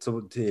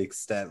to the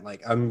extent,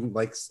 like, I'm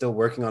like still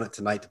working on it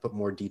tonight to put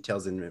more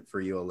details in it for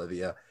you,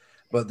 Olivia.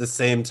 But at the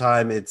same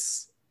time,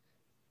 it's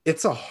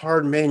a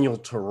hard manual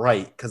to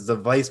write because the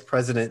vice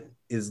president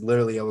is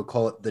literally, I would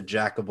call it the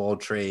jack of all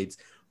trades,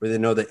 where they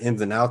know the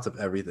ins and outs of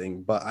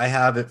everything. But I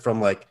have it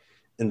from like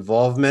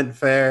involvement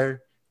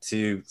fair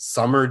to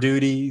summer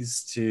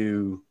duties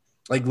to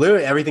like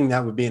literally everything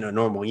that would be in a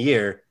normal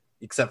year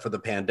except for the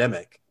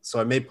pandemic. So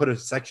I may put a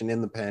section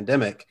in the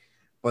pandemic,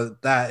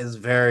 but that is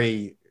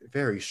very,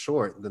 very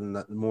short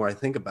the more I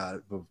think about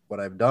it of what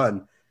I've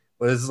done.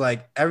 But it's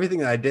like everything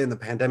that I did in the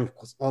pandemic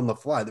was on the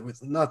fly. There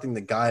was nothing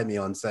to guide me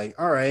on saying,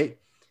 all right,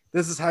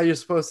 this is how you're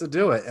supposed to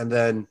do it. And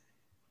then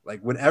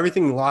like when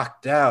everything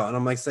locked down,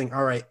 I'm like saying,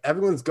 all right,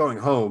 everyone's going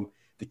home.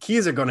 The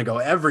keys are going to go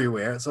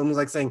everywhere. So I'm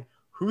like saying,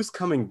 who's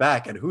coming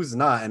back and who's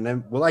not? And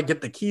then will I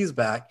get the keys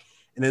back?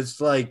 And it's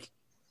like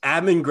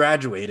admin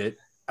graduated.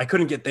 I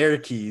couldn't get their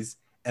keys.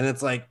 And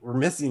it's like, we're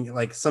missing,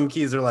 like some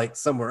keys are like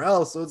somewhere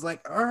else. So it's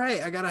like, all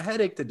right, I got a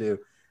headache to do.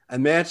 I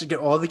managed to get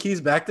all the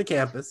keys back to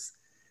campus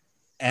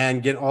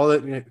and get all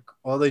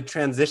the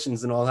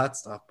transitions and all that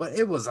stuff. But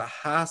it was a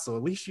hassle.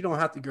 At least you don't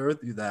have to go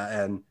through that.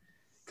 And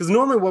because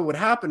normally what would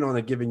happen on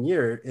a given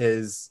year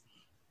is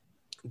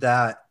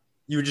that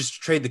you would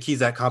just trade the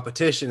keys at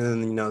competition,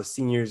 and then, you know,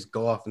 seniors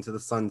go off into the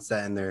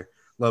sunset in their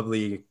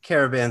lovely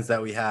caravans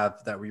that we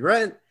have that we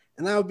rent,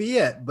 and that would be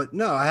it. But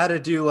no, I had to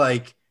do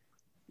like,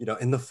 you know,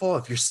 in the fall,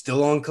 if you're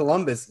still on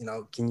Columbus, you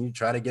know, can you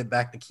try to get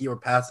back the key or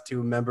pass it to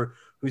a member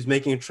who's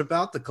making a trip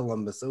out to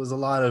Columbus? So it was a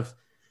lot of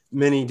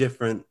many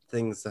different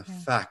things to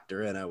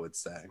factor in, I would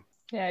say.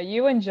 Yeah,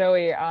 you and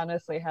Joey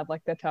honestly had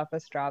like the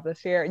toughest job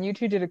this year, and you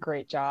two did a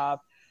great job.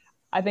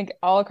 I think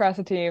all across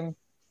the team,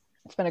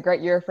 it's been a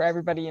great year for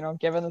everybody, you know,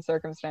 given the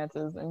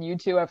circumstances, and you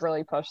two have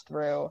really pushed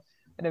through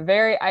in a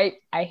very,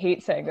 I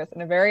hate saying this,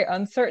 in a very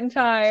uncertain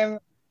time.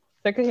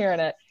 Sick of hearing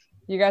it.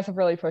 You guys have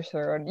really pushed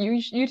through, and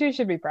you two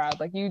should be proud.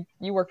 Like you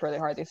worked really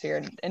hard this year,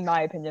 and in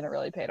my opinion, it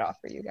really paid off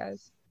for you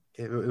guys.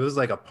 It was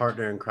like a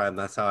partner in crime.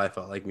 That's how I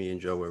felt like me and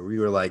Joe, where we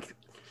were like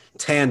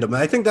tandem.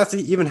 And I think that's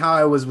even how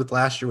I was with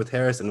last year with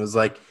Harrison. It was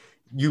like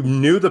you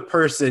knew the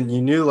person,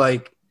 you knew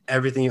like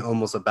everything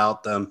almost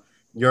about them.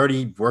 You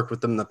already worked with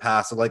them in the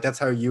past. So like that's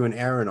how you and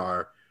Aaron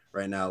are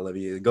right now,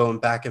 Olivia, going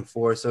back and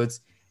forth. So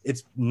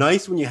it's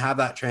nice when you have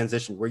that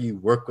transition where you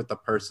work with the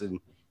person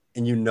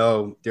and you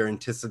know their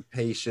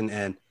anticipation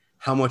and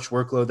how much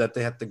workload that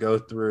they have to go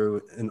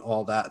through and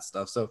all that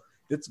stuff. So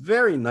it's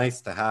very nice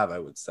to have, I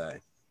would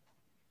say.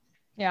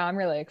 Yeah, I'm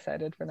really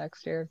excited for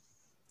next year.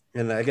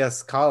 And I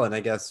guess,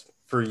 Colin,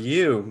 for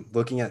you,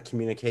 looking at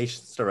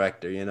communications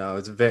director, you know,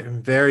 it's very,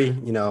 very,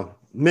 you know,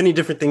 many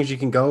different things you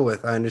can go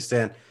with. I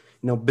understand,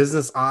 you know,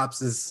 business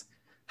ops is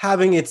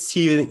having its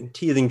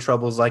teething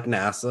troubles like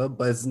NASA,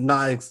 but it's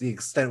not the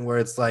extent where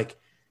it's like,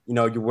 you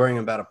know, you're worrying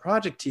about a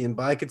project team.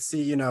 But I could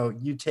see, you know,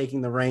 you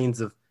taking the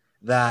reins of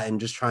that and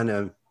just trying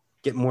to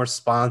get more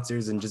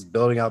sponsors and just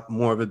building up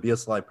more of a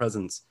BSLI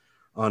presence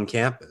on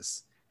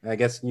campus. And I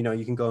guess, you know,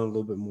 you can go a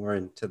little bit more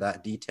into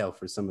that detail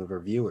for some of our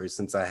viewers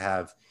since I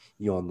have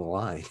you on the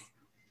line.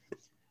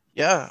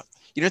 Yeah.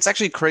 You know, it's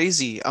actually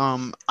crazy.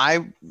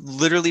 I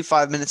literally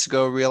 5 minutes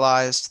ago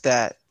realized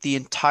that the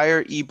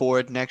entire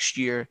e-board next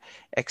year,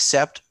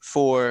 except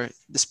for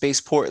the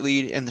spaceport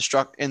lead and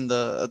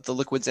the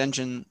liquids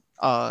engine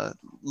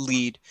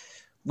lead,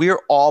 we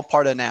are all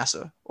part of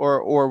NASA,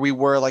 or we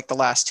were like the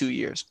last 2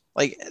 years.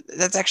 Like,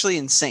 that's actually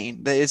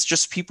insane. It's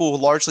just people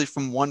largely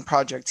from one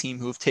project team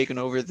who have taken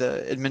over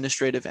the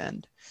administrative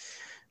end.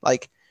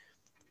 Like,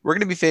 we're going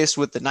to be faced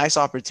with the nice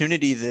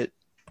opportunity that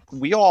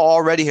we all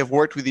already have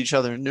worked with each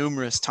other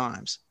numerous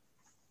times.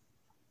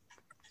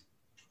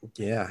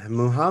 Yeah.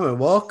 Muhammad,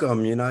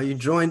 welcome. You know, you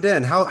joined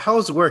in.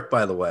 How's work,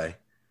 by the way?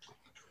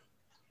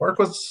 Work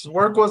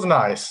was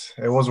nice.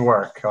 It was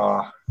work.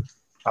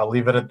 I'll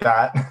leave it at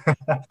that.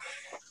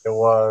 It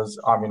was,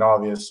 I mean,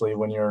 obviously,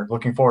 when you're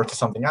looking forward to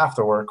something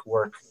after work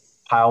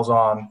piles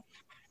on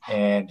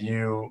and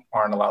you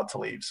aren't allowed to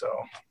leave. So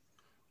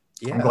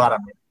yeah. I'm glad I'm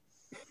here.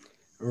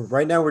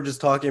 Right now, we're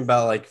just talking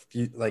about I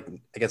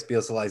guess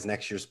BSLI's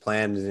next year's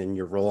plan and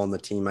your role on the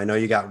team. I know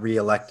you got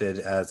reelected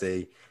as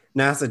a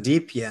NASA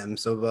DPM.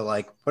 So, but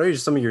like, what are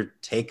some of your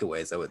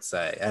takeaways, I would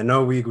say? I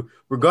know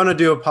we're going to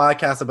do a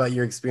podcast about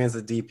your experience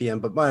at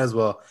DPM, but might as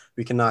well,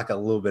 we can knock a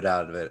little bit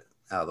out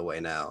of the way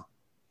now.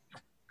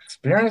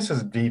 Experience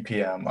as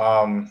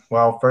DPM.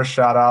 Well, first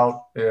shout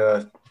out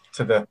to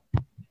the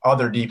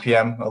other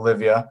DPM,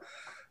 Olivia.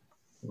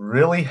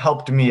 Really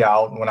helped me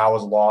out when I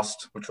was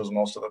lost, which was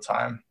most of the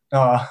time.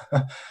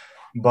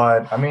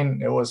 But I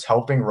mean, it was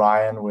helping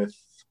Ryan with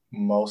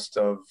most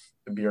of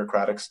the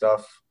bureaucratic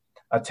stuff,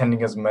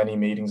 attending as many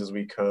meetings as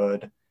we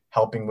could,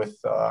 helping with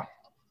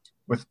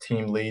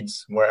team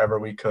leads wherever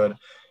we could.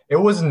 It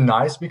was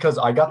nice because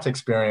I got to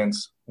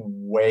experience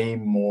way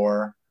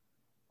more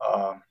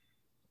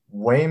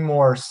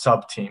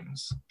sub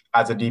teams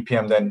as a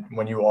DPM than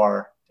when you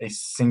are a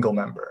single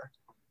member.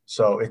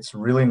 So it's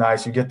really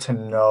nice. You get to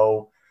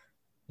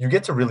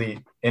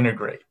really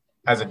integrate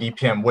as a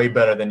DPM way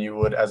better than you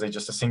would as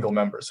just a single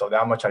member. So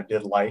that much I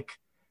did like.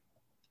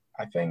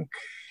 I think,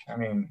 I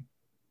mean,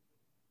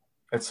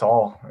 it's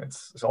all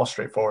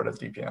straightforward as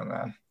DPM,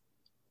 man.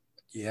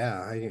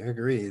 Yeah, I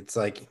agree. It's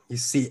like you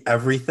see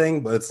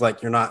everything, but it's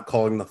like you're not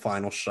calling the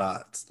final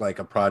shots like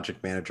a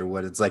project manager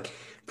would. It's like,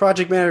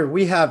 project manager,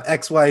 we have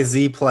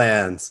XYZ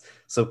plans.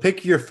 So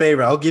pick your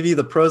favorite. I'll give you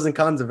the pros and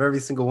cons of every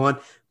single one,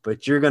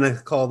 but you're going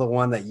to call the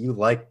one that you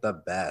like the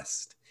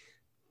best.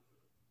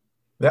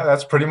 Yeah,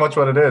 that's pretty much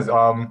what it is.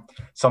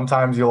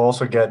 Sometimes you'll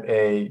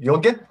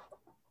get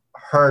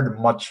heard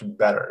much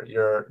better.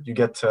 You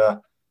get to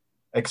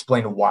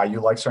explain why you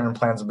like certain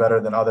plans better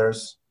than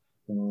others,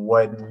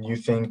 when you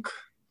think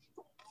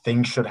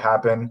things should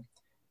happen,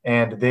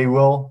 and they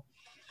will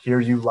hear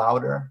you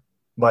louder.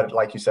 But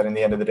like you said, in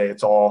the end of the day,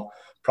 it's all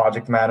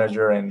project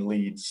manager and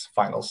lead's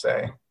final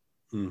say.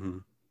 Mm-hmm.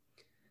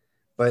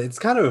 But it's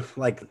kind of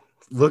like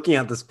looking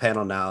at this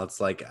panel now,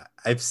 it's like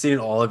I've seen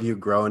all of you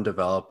grow and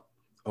develop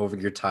over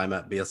your time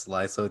at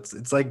BSLI. So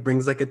it's like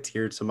brings like a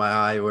tear to my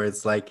eye where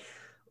it's like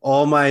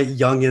all my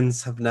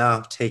youngins have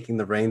now taken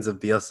the reins of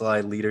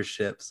BSLI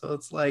leadership. So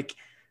it's like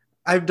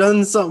I've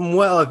done something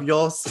well if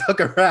y'all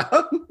stuck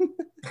around.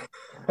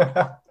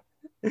 I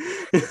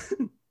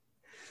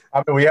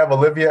mean, we have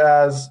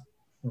Olivia as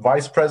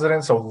vice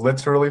president, so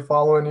literally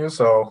following you.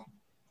 So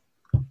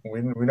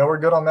we know we're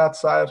good on that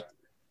side.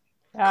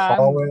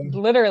 I'm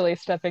literally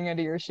stepping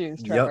into your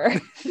shoes, Trevor.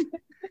 Yep.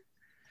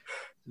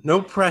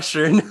 No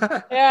pressure.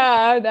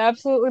 Yeah,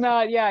 absolutely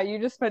not. Yeah, you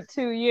just spent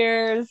 2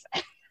 years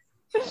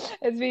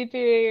as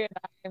VP, and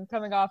I'm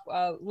coming off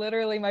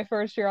literally my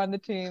first year on the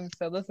team,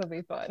 so this will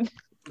be fun.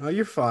 Oh,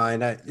 you're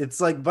fine. It's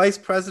like vice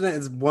president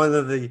is one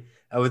of the,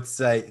 I would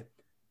say,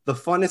 the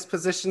funnest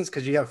positions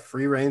because you have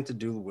free reign to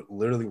do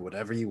literally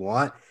whatever you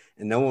want,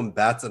 and no one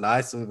bats an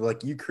eye. So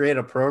like you create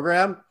a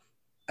program,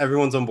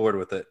 everyone's on board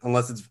with it,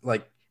 unless it's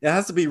like it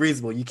has to be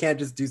reasonable. You can't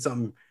just do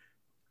something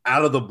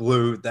out of the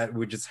blue that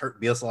would just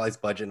hurt BSLI's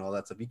budget and all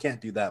that stuff. You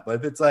can't do that. But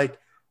if it's like,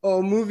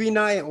 oh, movie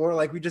night, or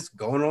like we just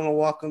going on a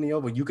walk on the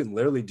oval, you can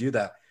literally do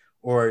that.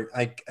 Or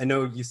like I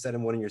know you said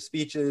in one of your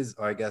speeches,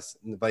 or I guess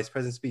in the vice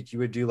president speech, you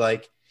would do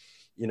like,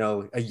 you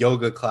know, a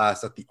yoga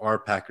class at the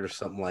RPAC or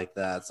something like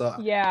that. So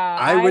yeah,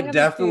 I would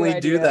definitely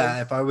do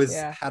that if I was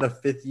had a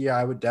 5th year.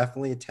 I would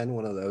definitely attend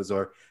one of those,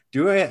 or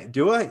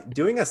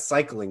doing a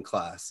cycling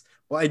class.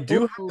 Well, I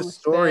do have a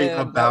story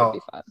about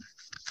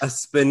a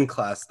spin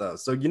class though.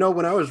 So, you know,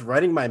 when I was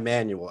writing my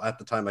manual at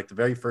the time, like the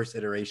very first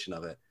iteration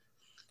of it,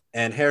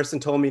 and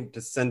Harrison told me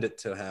to send it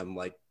to him,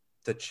 like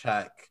to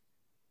check.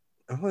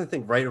 I want to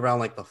think right around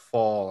like the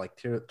fall, like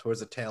towards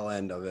the tail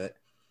end of it.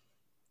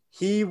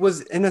 He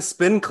was in a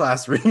spin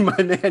class reading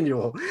my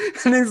manual,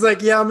 and he's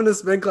like, yeah, I'm in a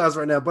spin class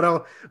right now,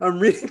 but I'm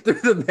reading through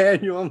the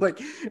manual. I'm like,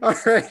 all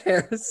right,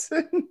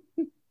 Harrison.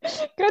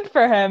 Good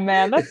for him,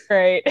 man. That's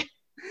great.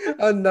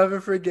 I'll never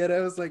forget.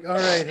 I was like, all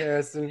right,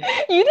 Harrison.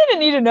 You didn't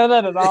need to know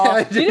that at all.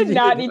 You did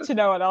not need to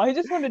know at all. He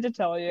just wanted to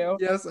tell you.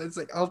 Yes, it's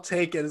like, I'll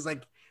take it. It's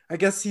like, I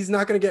guess he's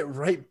not going to get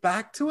right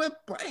back to it,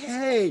 but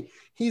hey,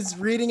 he's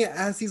reading it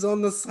as he's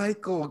on the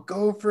cycle.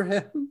 Go for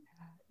him.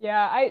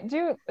 Yeah, I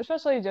do,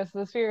 especially just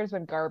this year has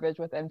been garbage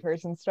with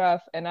in-person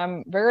stuff, and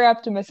I'm very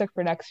optimistic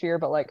for next year,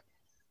 but like,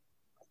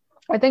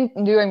 I think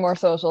doing more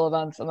social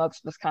events, and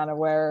that's just kind of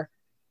where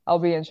I'll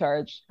be in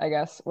charge, I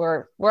guess,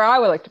 where I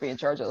would like to be in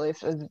charge, at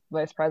least as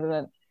vice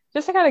president,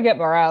 just to kind of get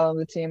morale of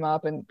the team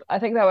up. And I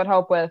think that would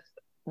help with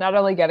not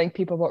only getting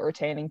people, but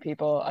retaining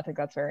people. I think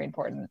that's very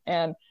important.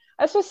 And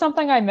that's just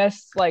something I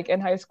missed, like in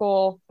high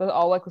school, with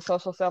all like the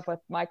social stuff with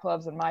my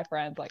clubs and my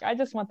friends. Like, I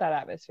just want that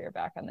atmosphere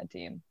back on the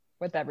team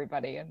with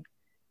everybody, and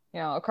you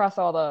know, across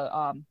all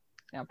the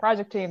you know,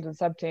 project teams and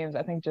sub teams.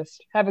 I think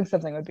just having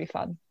something would be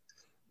fun.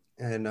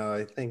 And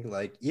I think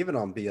like even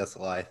on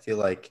BSLI, I feel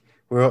like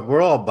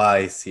we're all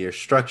biased here.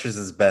 Structures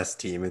is best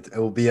team. It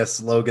will be a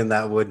slogan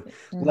that would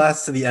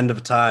last to the end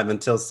of time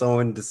until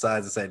someone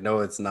decides to say no,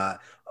 it's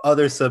not.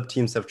 Other sub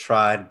teams have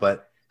tried,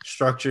 but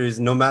Structures,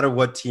 no matter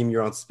what team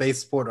you're on,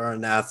 Spaceport or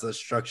NASA,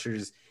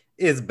 Structures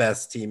is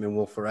best team and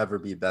will forever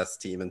be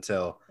best team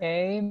until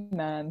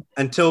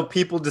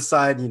people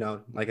decide, you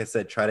know, like I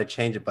said, try to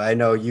change it. But I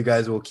know you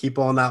guys will keep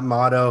on that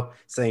motto,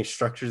 saying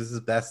Structures is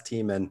best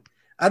team. And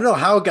I don't know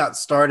how it got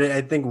started.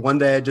 I think one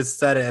day I just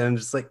said it and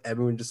just like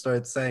everyone just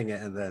started saying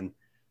it, and then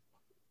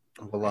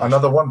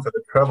another one for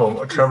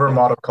the Trevor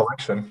motto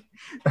collection.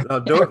 No,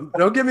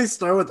 don't get me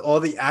started with all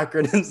the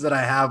acronyms that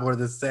I have or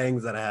the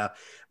sayings that I have.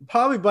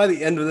 Probably by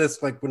the end of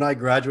this, like when I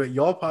graduate,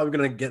 y'all probably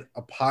gonna get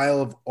a pile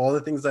of all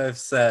the things I've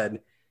said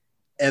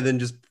and then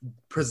just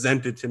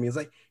present it to me. It's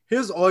like,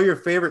 here's all your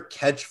favorite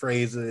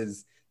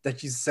catchphrases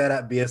that you said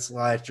at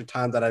BSLI at your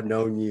time that I've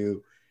known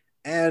you.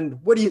 And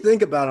what do you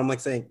think about them?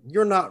 Like saying,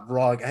 you're not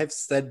wrong. I've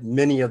said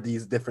many of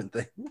these different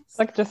things. It's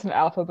like just an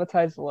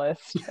alphabetized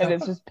list, and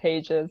it's just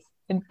pages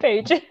and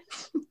pages.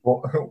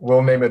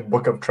 We'll name it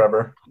Book of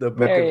Trevor. The Book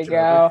there you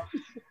Trevor.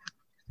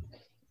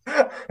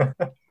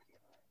 Go.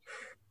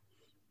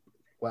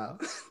 Wow.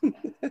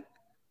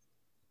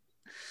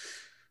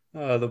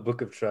 Oh, the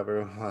Book of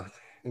Trevor.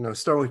 You know,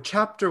 start with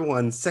Chapter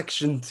 1,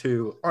 Section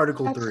 2,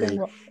 Article 3.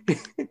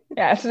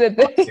 Yeah.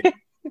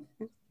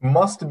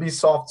 Must be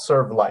soft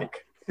serve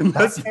like. It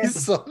must be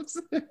soft.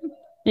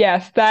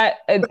 Yes,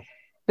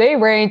 they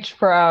range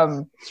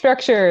from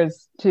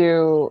structures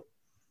to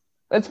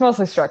it's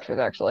mostly structures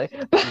actually.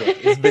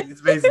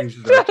 It's basically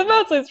structures.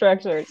 Mostly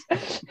structures.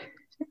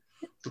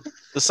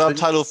 The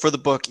subtitle for the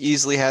book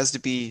easily has to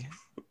be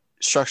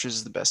 "Structures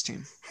is the best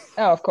team."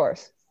 Oh, of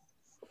course.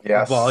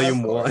 Yes. Volume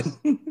Of course.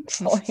 1.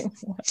 Volume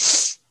 1.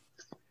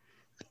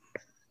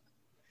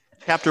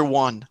 Chapter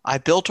 1: I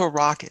built a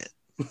rocket.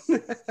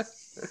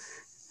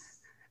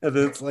 And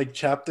then it's like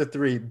chapter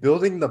 3,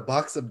 building the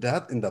box of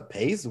death in the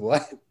pace.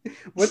 What?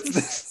 What's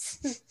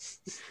this?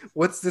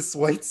 What's this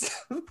white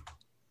stuff?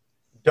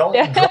 Don't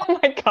Yeah, drop oh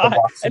my the god.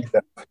 box of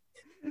death.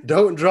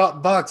 Don't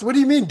drop box. What do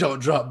you mean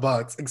don't drop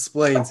box?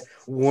 Explains.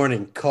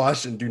 Warning,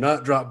 caution, do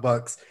not drop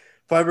box.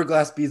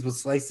 Fiberglass beads will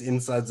slice the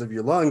insides of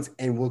your lungs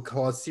and will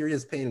cause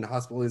serious pain and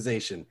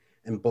hospitalization.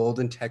 In bold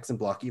and text and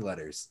blocky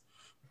letters.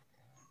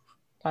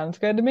 Sounds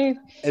good to me.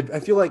 I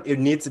feel like it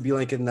needs to be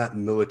like in that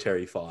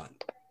military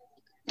font.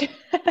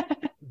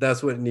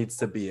 That's what it needs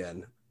to be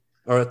in.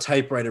 Or a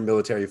typewriter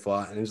military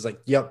font. And it's like,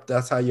 yep,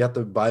 that's how you have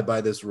to abide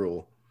by this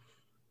rule.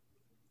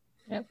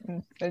 Yep.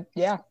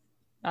 Yeah,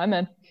 I'm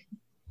in.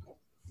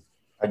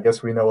 I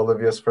guess we know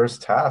Olivia's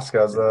first task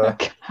as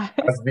God.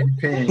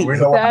 VP. We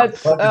know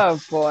Oh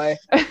boy.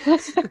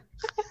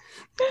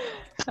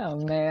 Oh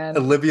man.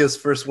 Olivia's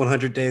first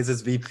 100 days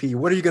as VP.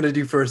 What are you going to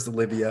do first,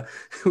 Olivia?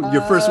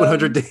 Your first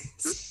 100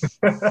 days.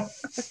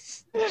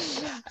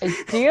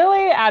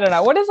 Ideally, I don't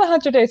know. When does the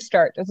 100 days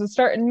start? Does it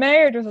start in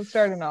May or does it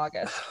start in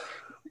August?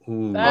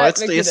 Ooh. That Well,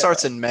 makes it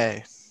starts difference. in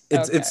May.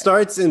 Okay. It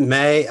starts in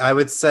May. I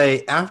would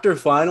say after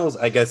finals,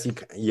 I guess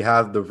you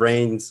have the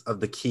reins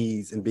of the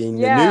keys and being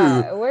the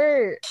new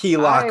we're key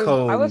lock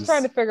cones. I was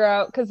trying to figure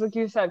out because like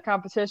you said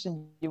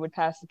competition you would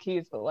pass the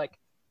keys, but like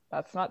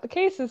that's not the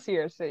case this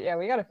year. So yeah,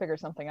 we got to figure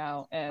something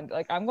out. And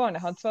like I'm going to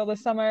Huntsville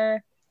this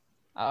summer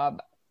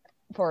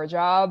for a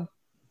job.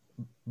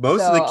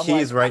 Most of So the I'm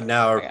keys like, right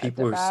now I are gotta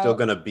people who dip are still out.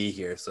 going to be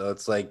here. So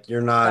it's like you're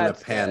not in a That's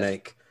good.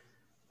 panic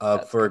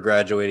That's for a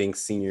graduating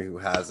senior who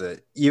has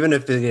it. Even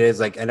if it is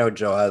like, I know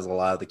Joe has a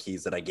lot of the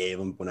keys that I gave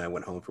him when I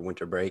went home for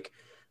winter break,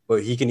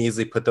 but he can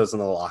easily put those in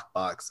the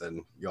lockbox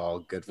and you're all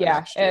good for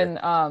next year.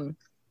 And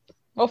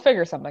we'll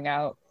figure something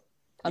out.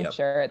 I'm Yep.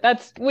 sure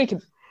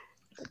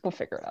we'll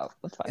figure it out.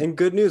 That's fine. And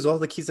good news, all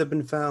the keys have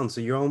been found.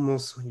 So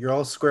you're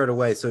all squared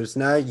away. So it's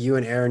now you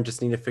and Aaron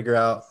just need to figure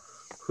out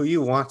who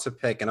you want to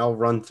pick. And I'll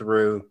run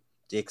through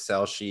the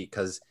Excel sheet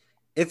because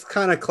it's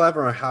kind of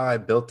clever on how I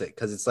built it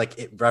because it's like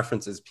it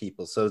references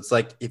people. So it's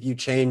like if you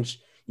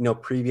change,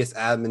 previous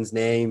admin's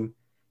name,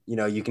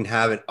 you can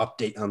have an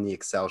update on the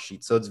Excel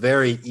sheet. So it's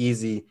very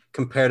easy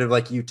compared to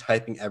like you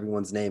typing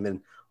everyone's name.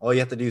 And all you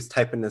have to do is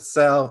type in a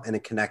cell and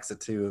it connects it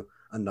to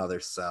another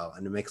cell.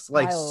 And it makes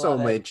life so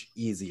much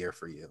easier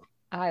for you.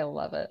 I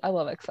love it. I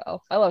love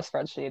Excel. I love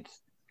spreadsheets.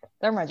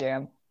 They're my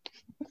jam.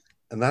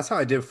 And that's how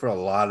I did for a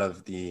lot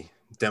of the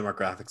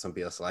demographics on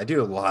BSL. I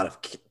do a lot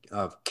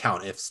of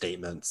count if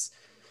statements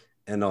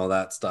and all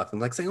that stuff. And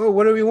like saying, oh,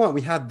 what do we want?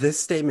 We have this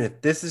statement.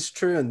 If this is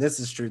true and this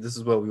is true, this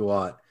is what we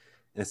want.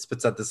 And it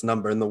spits out this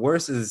number. And the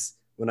worst is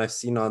when I've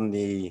seen on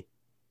the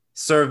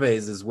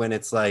surveys is when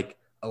it's like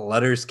a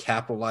letter's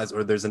capitalized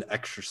or there's an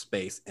extra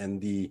space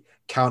and the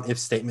count if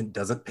statement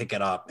doesn't pick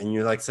it up. And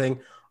you're like saying,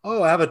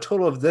 oh, I have a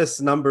total of this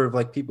number of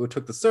like people who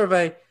took the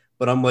survey,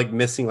 but I'm like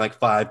missing like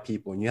 5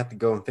 people. And you have to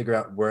go and figure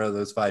out where are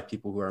those 5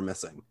 people who are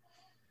missing.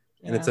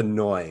 And it's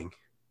annoying.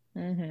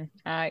 Mm-hmm.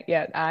 I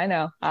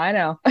know.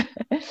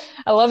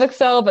 I love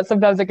Excel, but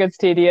sometimes it gets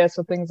tedious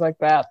with things like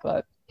that.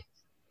 But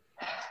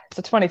it's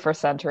the 21st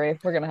century.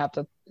 We're gonna have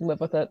to live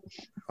with it.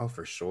 Oh,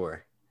 for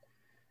sure.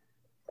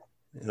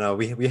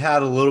 We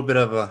had a little bit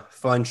of a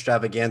fun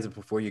extravaganza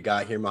before you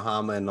got here,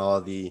 Muhammad, and all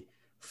the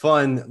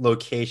fun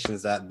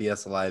locations that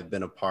BSLI have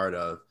been a part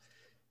of.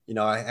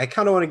 I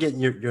kind of want to get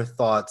your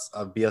thoughts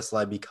of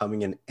BSLI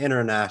becoming an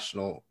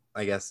international,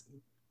 I guess,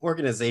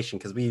 organization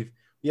because we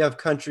have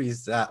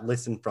countries that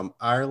listen from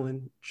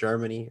Ireland,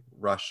 Germany,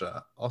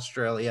 Russia,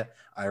 Australia,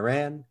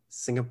 Iran,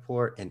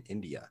 Singapore, and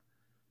India.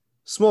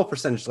 Small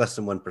percentage, less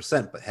than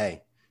 1%, but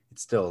hey,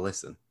 it's still a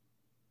listen.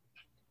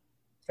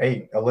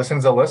 Hey, a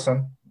listen's a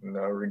listen,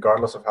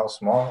 regardless of how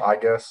small, I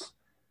guess.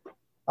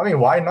 I mean,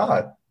 why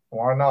not?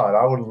 Why not?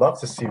 I would love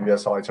to see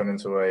BSLI turn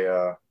into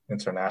a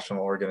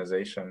international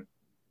organization.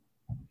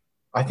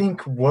 I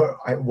think,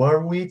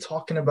 were we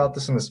talking about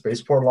this in the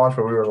spaceport launch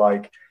where we were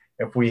like,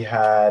 if we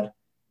had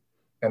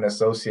an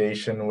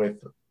association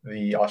with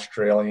the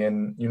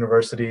Australian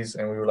universities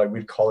and we were like,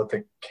 we'd call it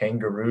the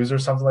Kangaroos or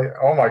something like that.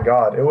 Oh my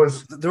God.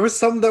 There was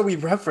something that we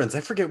referenced.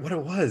 I forget what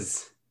it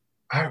was.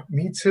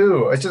 Me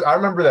too. I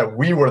remember that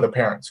we were the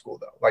parent school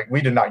though. Like we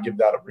did not give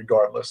that up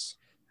regardless.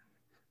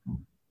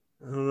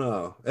 I don't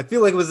know. I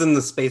feel like it was in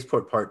the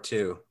spaceport part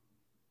too.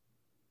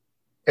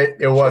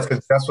 It was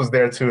because Jess was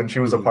there too. And she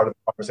was a part of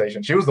the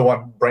conversation. She was the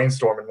one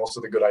brainstorming most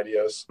of the good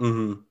ideas.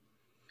 Mm-hmm.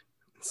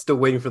 Still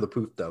waiting for the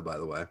poof though, by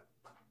the way.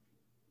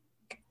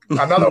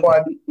 Another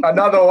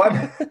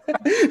one.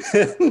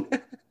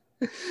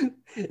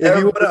 If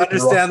you want to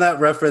understand that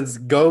reference,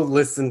 go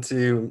listen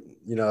to,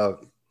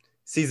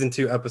 season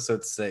 2,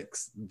 episode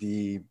 6,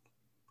 the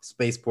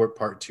Spaceport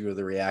Part 2 of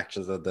the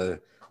reactions of the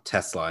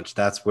test launch.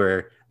 That's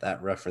where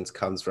that reference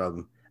comes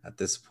from at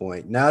this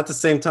point. Now, at the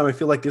same time, I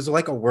feel like there's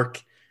like a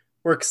work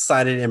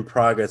cited in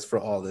progress for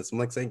all this. I'm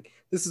like saying,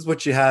 this is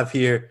what you have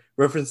here,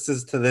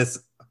 references to this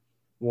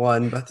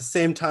one. But at the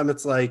same time,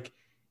 it's like,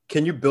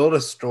 can you build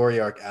a story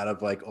arc out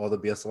of like all the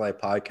BSLI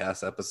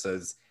podcast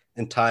episodes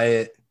and tie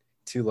it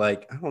to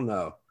like, I don't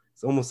know,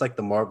 it's almost like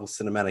the Marvel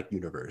Cinematic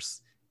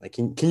Universe. Like,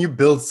 can you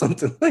build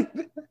something like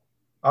that?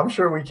 I'm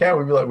sure we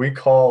can. We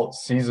call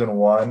season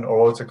 1,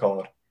 or what's it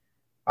called?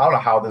 I don't know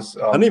how this.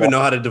 I don't even know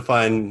how to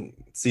define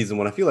season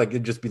 1. I feel like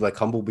it'd just be like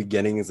humble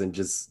beginnings and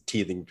just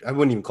teething. I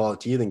wouldn't even call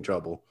it teething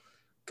trouble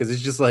because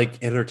it's just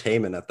like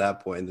entertainment at that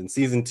point. And then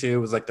season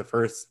 2 was like the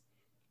first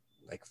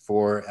like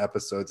 4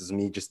 episodes is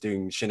me just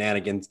doing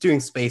shenanigans, doing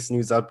space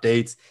news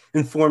updates,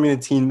 informing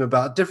the team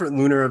about different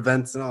lunar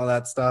events and all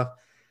that stuff.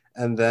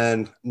 And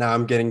then now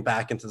I'm getting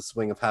back into the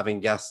swing of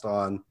having guests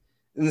on.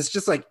 And it's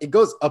just like, it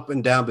goes up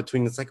and down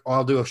between, it's like, oh,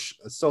 I'll do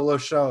a solo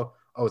show.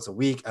 Oh, it's a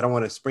week. I don't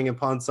want to spring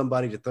upon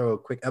somebody to throw a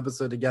quick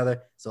episode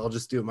together. So I'll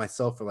just do it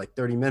myself for like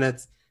 30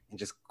 minutes and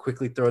just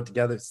quickly throw it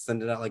together,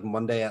 send it out like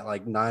Monday at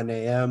like 9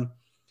 a.m.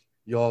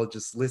 Y'all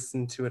just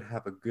listen to it,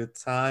 have a good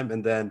time.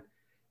 And then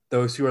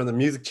those who are on the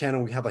music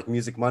channel, we have like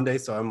Music Monday.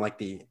 So I'm like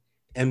the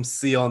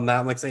MC on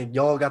that. I'm like saying,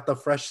 y'all got the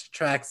fresh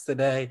tracks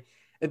today.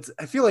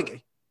 I feel like,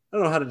 I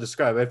don't know how to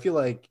describe it. I feel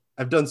like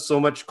I've done so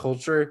much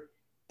culture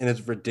and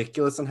it's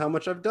ridiculous on how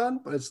much I've done,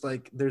 but it's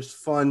like, there's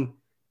fun,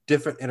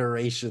 different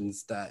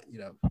iterations that,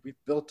 we've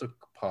built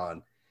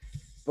upon.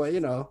 But,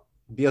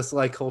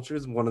 BSLI culture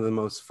is one of the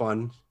most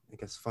fun, I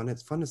guess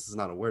funness is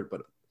not a word,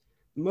 but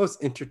the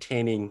most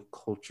entertaining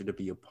culture to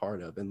be a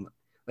part of. And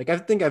like, I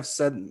think I've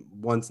said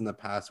once in the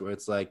past where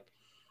it's like,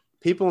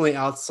 people on the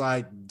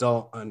outside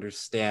don't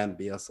understand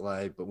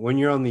BSLI, but when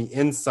you're on the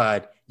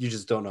inside, you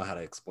just don't know how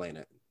to explain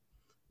it.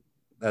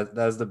 That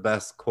is the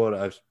best quote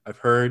I've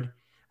heard.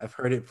 I've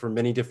heard it for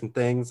many different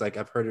things. Like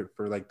I've heard it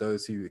for like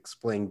those who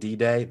explain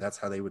D-Day. That's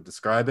how they would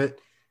describe it.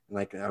 And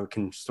like I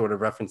can sort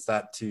of reference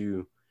that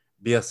to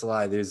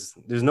BSLI.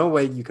 There's no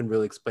way you can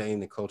really explain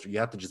the culture. You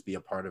have to just be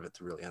a part of it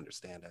to really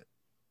understand it.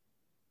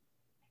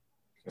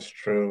 It's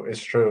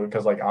true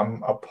because like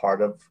I'm a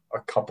part of a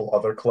couple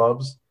other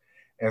clubs,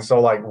 and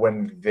so like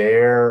when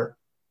their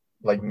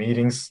like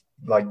meetings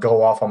like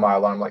go off on my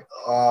alarm, like,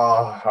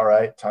 oh, all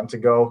right, time to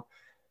go.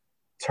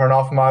 Turn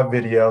off my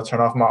video, turn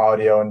off my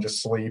audio, and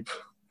just sleep.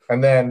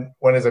 And then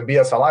when it's a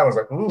BSLI, I was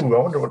like, ooh, I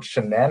wonder what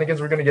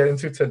shenanigans we're going to get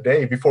into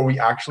today before we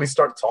actually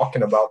start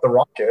talking about the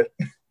rocket.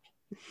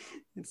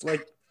 It's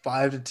like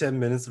 5 to 10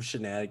 minutes of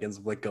shenanigans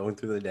of like going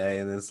through the day.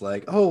 And it's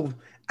like, oh,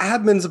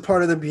 admin's a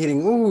part of the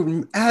meeting.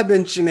 Ooh,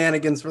 admin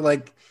shenanigans for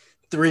like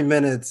 3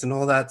 minutes and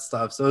all that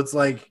stuff. So it's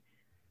like,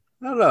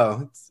 I don't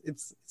know.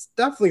 It's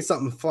definitely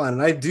something fun.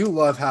 And I do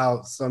love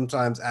how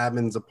sometimes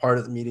admin's a part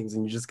of the meetings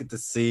and you just get to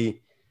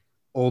see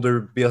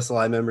older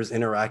BSLI members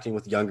interacting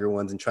with younger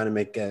ones and trying to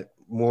make it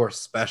more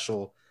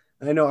special.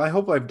 And I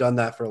hope I've done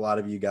that for a lot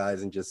of you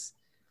guys and just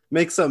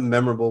make something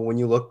memorable when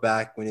you look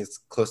back when it's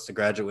close to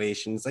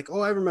graduation. It's like,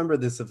 oh, I remember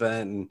this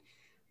event and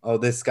oh,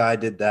 this guy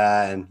did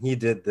that and he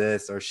did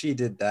this or she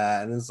did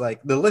that. And it's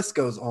like the list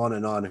goes on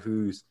and on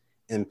who's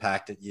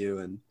impacted you.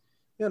 And,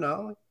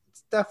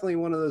 it's definitely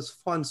one of those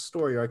fun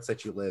story arcs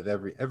that you live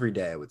every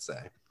day, I would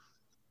say.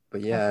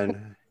 But yeah,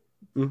 and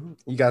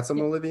you got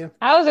something, Olivia?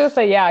 I was gonna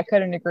say, yeah, I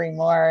couldn't agree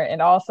more.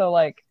 And also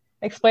like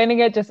explaining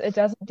it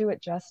doesn't do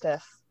it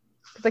justice.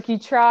 It's like you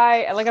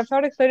try, like I've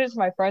tried to explain it to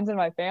my friends and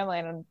my family,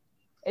 and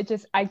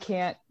I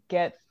can't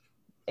get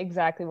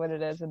exactly what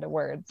it is into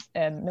words.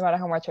 And no matter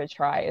how much I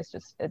try,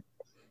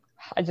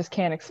 I just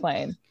can't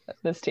explain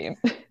this team.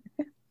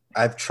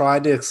 I've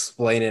tried to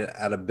explain it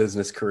at a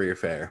business career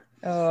fair.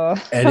 Oh.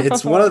 And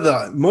it's one of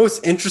the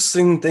most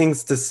interesting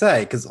things to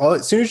say because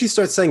as soon as you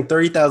start saying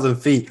 30,000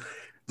 feet,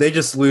 they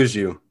just lose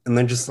you and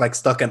they're just like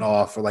stuck in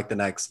awe for like the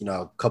next,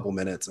 couple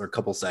minutes or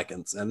couple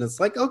seconds. And it's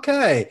like,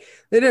 okay,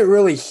 they didn't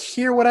really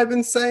hear what I've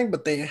been saying,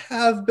 but they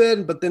have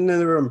been, but then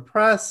they were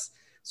impressed.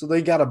 So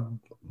they got a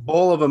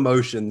bowl of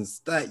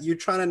emotions that you're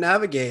trying to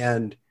navigate.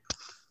 And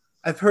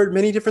I've heard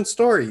many different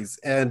stories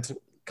and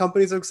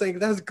companies are saying,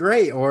 that's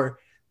great. Or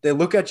they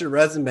look at your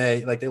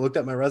resume, like they looked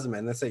at my resume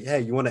and they say,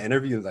 hey, you want to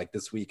interview like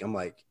this week?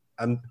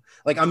 I'm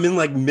in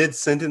like mid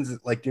sentence,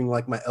 like doing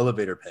like my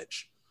elevator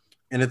pitch.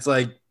 And it's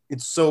like,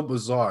 it's so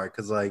bizarre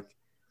because like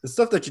the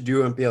stuff that you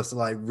do in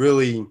BSLI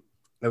really,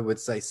 I would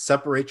say,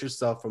 separate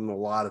yourself from a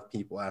lot of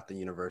people at the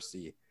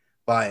university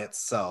by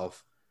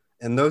itself.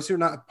 And those who are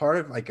not part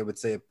of, like I would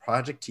say,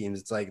 project teams,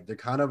 it's like they're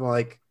kind of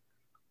like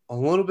a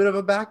little bit of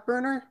a back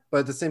burner, but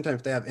at the same time,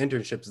 if they have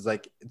internships, it's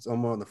like it's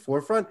almost on the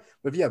forefront.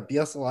 But if you have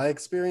BSLI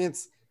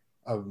experience,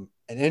 an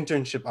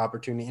internship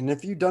opportunity, and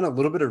if you've done a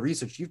little bit of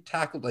research, you've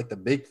tackled like the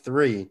big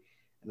 3.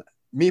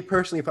 Me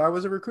personally, if I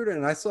was a recruiter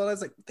and I saw it, I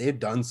was like, they've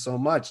done so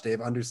much. They've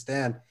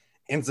understand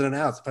ins and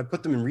outs. If I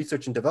put them in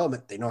research and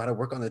development, they know how to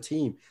work on the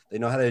team. They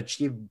know how to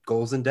achieve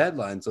goals and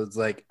deadlines. So it's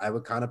like I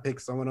would kind of pick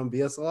someone on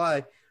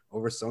BSLI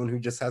over someone who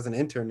just has an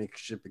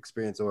internship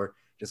experience or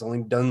just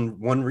only done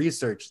one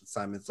research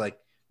assignment. It's like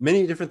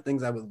many different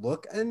things I would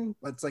look, and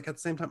it's like at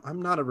the same time,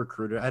 I'm not a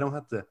recruiter. I don't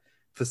have to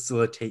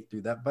facilitate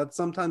through that, but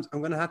sometimes I'm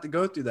going to have to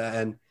go through that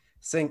and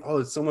saying,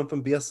 oh, someone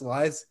from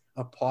BSLI's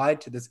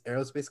applied to this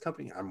aerospace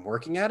company. I'm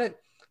working at it.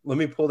 Let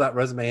me pull that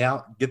resume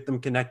out, get them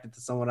connected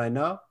to someone I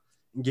know,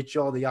 and get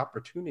you all the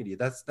opportunity.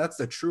 That's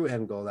the true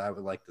end goal that I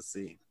would like to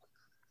see.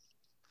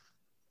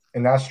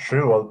 And that's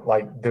true.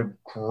 Like the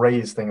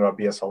greatest thing about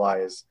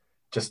BSLI is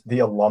just the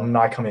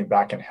alumni coming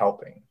back and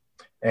helping.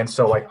 And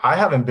so like I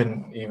haven't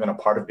been even a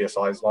part of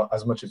BSLI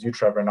as much as you,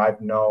 Trevor, and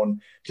I've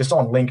known just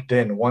on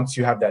LinkedIn, once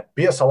you have that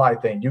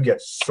BSLI thing, you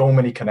get so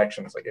many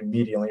connections like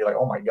immediately. You're like,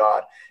 oh my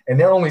God. And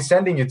they're only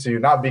sending it to you,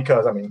 not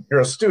because, I mean,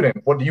 you're a student,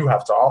 what do you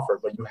have to offer?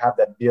 But you have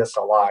that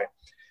BSLI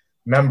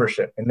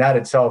membership. And that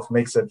itself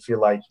makes it feel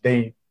like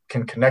they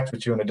can connect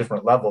with you on a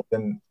different level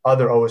than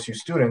other OSU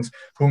students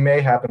who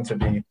may happen to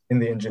be in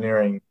the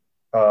engineering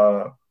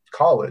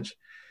college.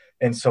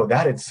 And so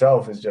that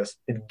itself is just,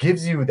 it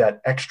gives you that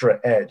extra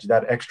edge,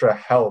 that extra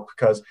help,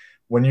 because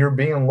when you're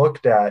being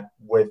looked at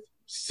with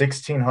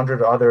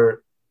 1,600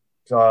 other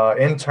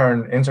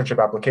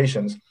internship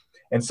applications,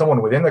 and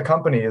someone within the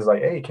company is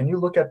like, hey, can you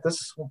look at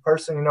this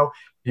person, you know,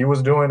 he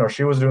was doing or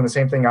she was doing the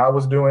same thing I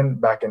was doing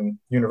back in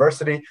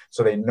university.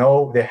 So they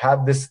know they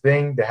have this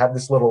thing, they have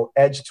this little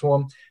edge to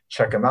them,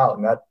 check them out.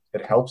 And that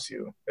it helps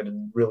you. It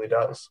really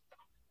does.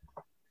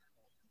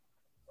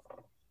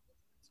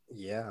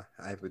 Yeah,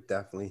 I would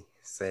definitely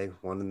say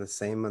one and the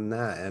same on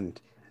that.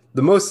 And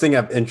the most thing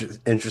I've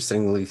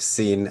interestingly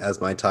seen as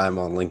my time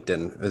on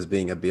LinkedIn as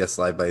being a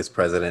BSLI vice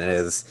president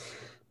is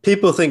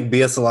people think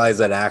BSLI is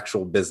an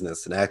actual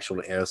business, an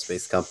actual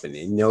aerospace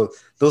company. You know,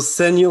 they'll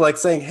send you like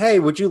saying, hey,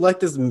 would you like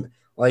this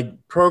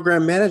like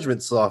program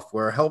management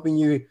software helping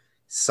you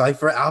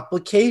cipher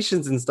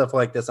applications and stuff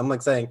like this? I'm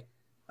like saying,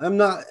 I'm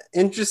not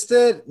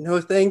interested. No,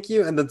 thank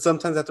you. And then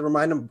sometimes I have to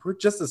remind them, we're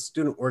just a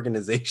student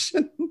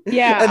organization.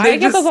 Yeah, I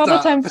get those all the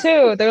time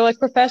too. They're like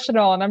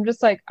professional. And I'm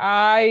just like,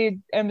 I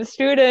am a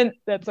student.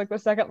 That's like the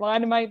second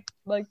line of my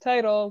like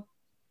title.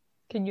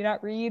 Can you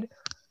not read?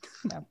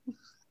 Yeah.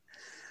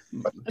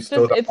 It's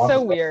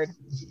so weird.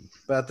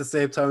 But at the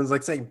same time, it's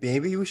like saying,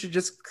 maybe we should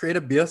just create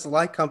a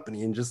BSLI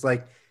company and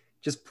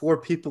just pour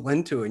people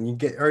into it.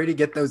 And you already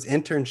get those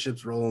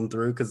internships rolling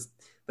through because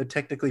they're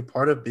technically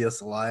part of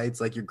BSLI. It's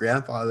like your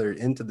grandfather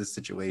into this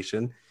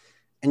situation,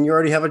 and you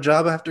already have a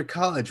job after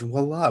college.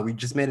 Voila, we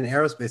just made an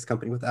aerospace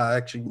company without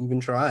actually even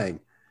trying.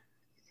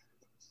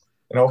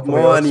 Come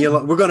on,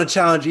 Elon. We're going to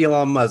challenge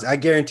Elon Musk. I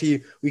guarantee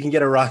you we can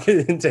get a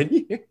rocket in 10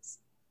 years.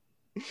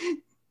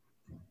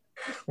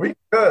 We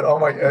could. Oh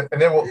my God.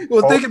 And then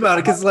we'll think about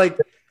it, because like,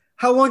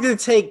 how long did it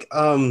take?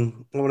 I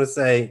want to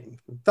say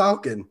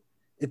Falcon.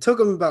 It took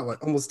them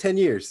about almost 10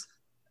 years.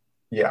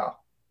 Yeah.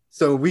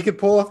 So we could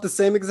pull off the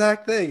same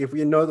exact thing if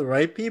we know the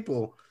right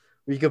people.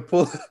 We could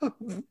pull.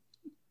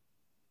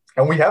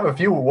 And we have a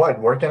few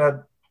working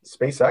at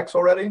SpaceX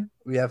already.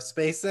 We have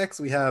SpaceX.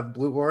 We have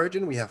Blue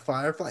Origin. We have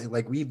Firefly.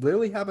 Like we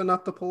literally have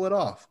enough to pull it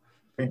off.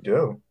 We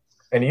do.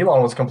 And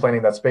Elon was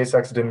complaining that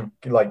SpaceX didn't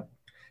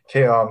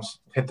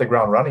hit the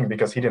ground running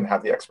because he didn't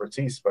have the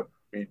expertise, but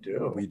we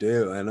do. We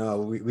do. I know.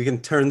 We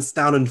can turn this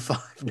down in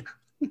 5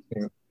 now.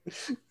 We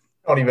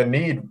don't even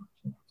need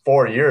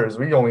 4 years.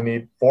 We only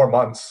need 4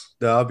 months.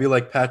 No, I'll be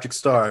like Patrick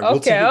Starr.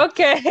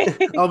 Okay.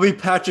 I'll be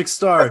Patrick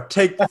Starr.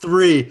 Take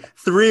 3.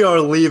 3 are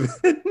leaving.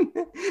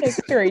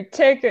 Take 3.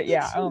 Take it.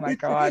 Yeah. Oh my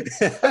God.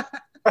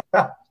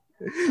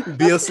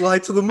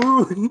 BSLI to the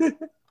moon.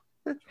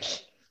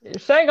 You're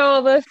saying all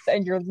of this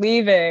and you're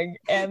leaving,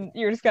 and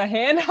you're just gonna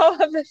hand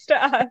all of this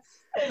to us.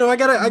 No, I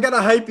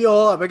gotta hype you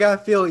all up. I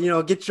gotta feel,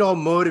 get you all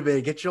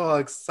motivated, get you all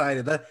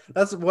excited.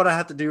 That's what I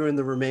have to do in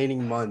the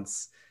remaining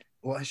months.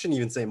 Well, I shouldn't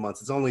even say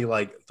months. It's only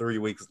like 3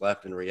 weeks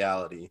left in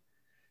reality.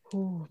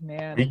 Oh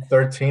man. Week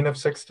 13 of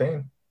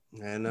 16.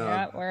 I know.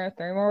 Yeah, we're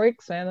 3 more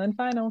weeks and then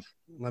finals.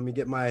 Let me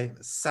get my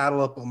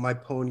saddle up on my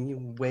pony,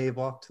 wave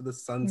off to the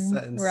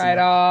sunset, and right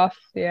off.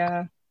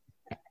 Yeah.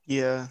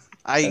 Yeah,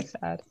 So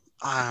sad.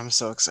 I'm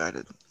so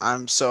excited.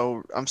 I'm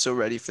so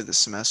ready for this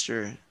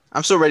semester.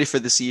 I'm so ready for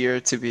this year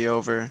to be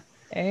over.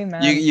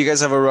 Amen. You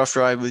guys have a rough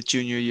ride with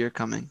junior year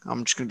coming.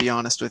 I'm just gonna be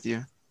honest with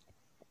you.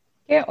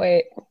 Can't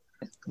wait.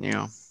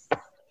 Yeah.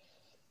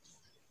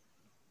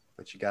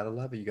 But you gotta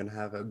love it. You're gonna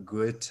have a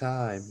good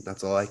time.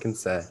 That's all I can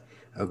say.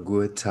 A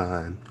good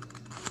time.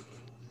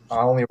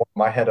 I only want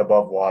my head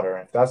above water.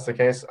 If that's the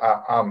case,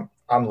 I'm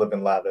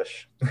living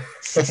lavish.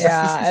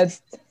 Yeah,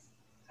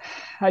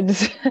 I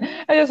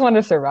just want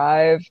to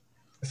survive.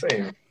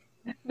 Same.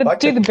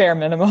 Do the bare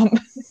minimum.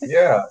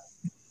 Yeah.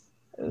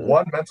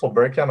 one mental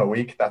breakdown a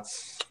week.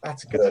 That's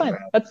good, fine.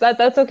 man.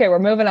 That's okay. We're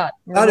moving on.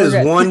 That We're is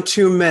good. one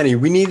too many.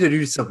 We need to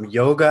do some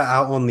yoga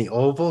out on the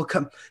oval.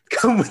 Come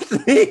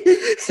with me,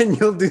 and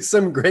you'll do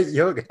some great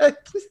yoga.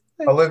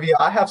 Olivia,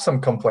 I have some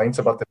complaints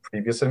about the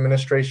previous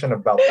administration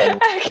about the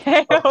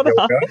Okay, hold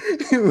on.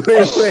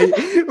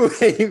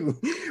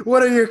 Wait.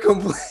 What are your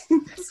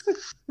complaints?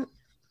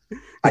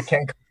 I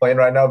can't complain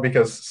right now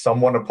because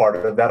someone a part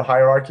of that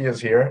hierarchy is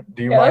here.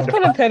 Do you Yeah, mind? let's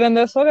put a pin in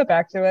this. We'll get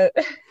back to it.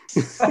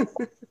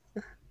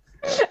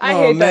 I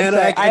Oh, hate man,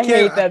 that thing. I I hate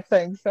can't- that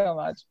thing so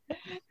much.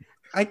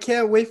 I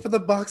can't wait for the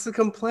box of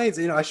complaints.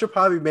 I should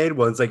probably made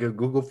ones like a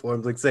Google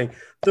Forms, like saying,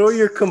 throw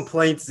your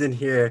complaints in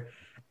here.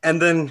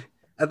 And then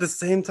at the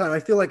same time, I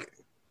feel like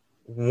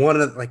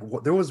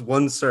there was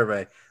one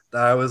survey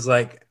that I was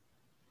like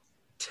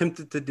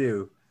tempted to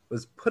do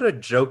was put a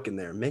joke in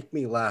there, make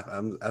me laugh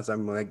as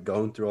I'm like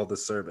going through all the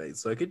surveys.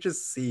 So I could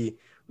just see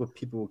what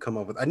people will come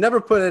up with. I never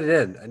put it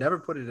in,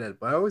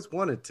 but I always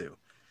wanted to.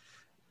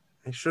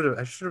 I should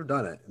have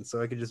done it. And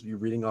so I could just be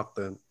reading off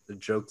the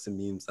jokes and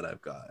memes that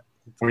I've got.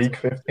 Week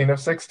 15 of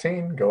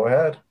 16. Go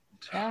ahead.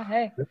 Yeah,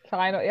 hey,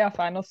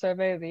 final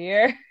survey of the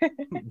year.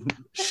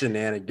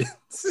 Shenanigans.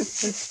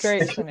 It's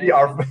straight It could be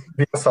shenanigans. our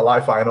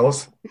BSLI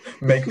finals.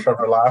 Make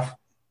Trevor laugh.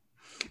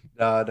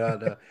 No.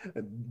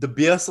 The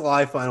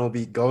BSLI final will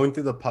be going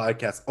through the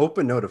podcast,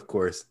 open note, of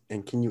course.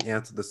 And can you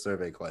answer the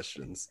survey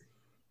questions?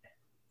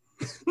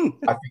 I think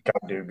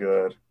I'll do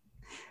good.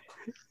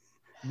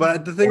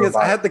 But the thing is,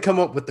 I had to come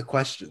up with the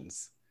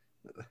questions,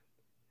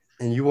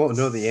 and you won't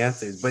know the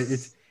answers. But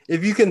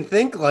if you can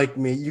think like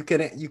me, you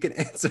can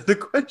answer the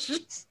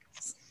questions.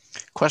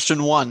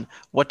 Question 1.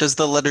 What does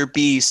the letter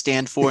B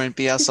stand for in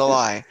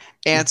BSLI?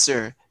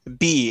 Answer: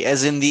 bee,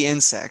 as in the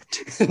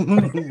insect.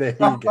 There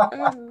you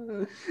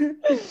go.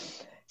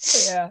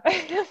 Yeah.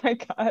 Oh my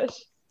gosh.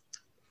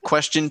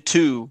 Question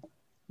 2.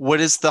 What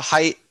is the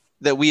height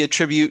that we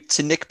attribute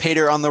to Nick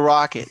Pater on the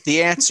Rocket?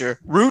 The answer: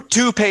 Root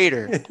 2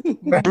 Pater.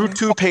 Root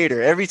 2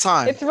 Pater every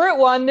time. It's Route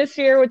 1 this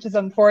year, which is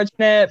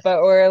unfortunate,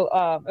 but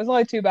there's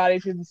only 2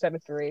 bodies instead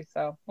of 3,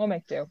 so we'll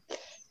make do.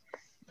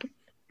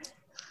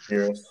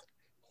 Cheers.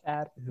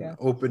 Sad. Yeah.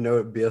 Open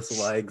note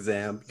BSLI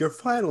exam, your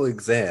final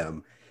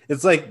exam.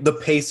 It's like the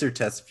pacer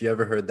test, if you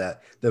ever heard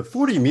that. The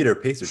 40-meter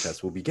pacer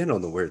test will begin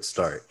on the word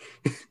start.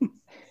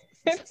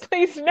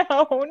 Please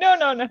no.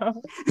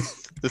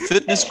 The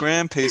Fitness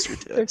Gram Pacer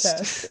Their test.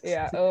 test.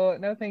 Yeah. Oh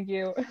no, thank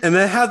you. And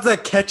then it has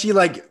that catchy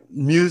like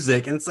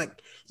music, and it's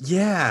like,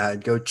 yeah,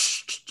 I'd go.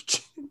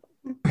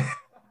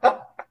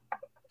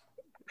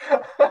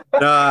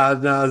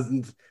 Nah.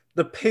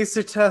 The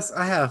pacer test.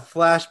 I have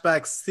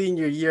flashbacks.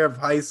 Senior year of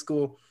high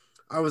school.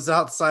 I was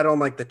outside on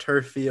like the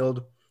turf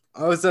field.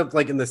 I was up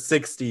like in the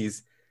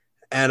 60s,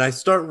 and I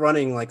start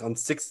running like on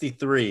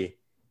 63,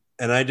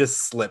 and I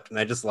just slipped and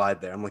I just lied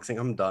there. I'm like saying,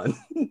 I'm done.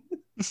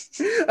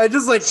 I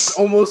just like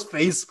almost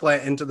face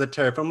plant into the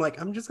turf. I'm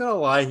like, I'm just gonna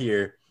lie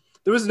here.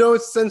 There was no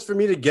sense for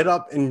me to get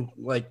up and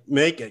like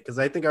make it because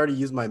I think I already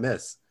used my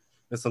miss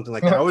or something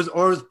like that. I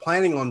was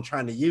planning on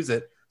trying to use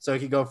it so I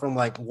could go from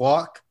like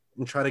walk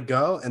and try to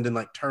go and then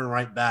like turn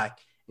right back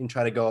and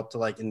try to go up to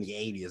like in the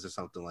 80s or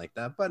something like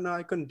that. But no,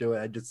 I couldn't do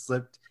it. I just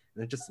slipped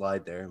and I just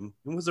lied there.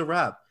 It was a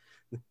wrap.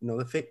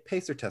 The fake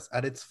pacer test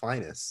at its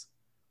finest.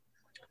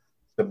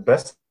 The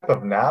best type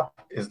of nap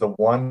is the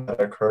one that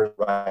occurs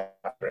right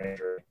after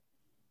injury.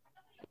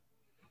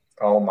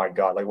 Oh my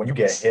God. Like when you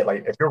get hit,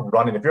 like if you're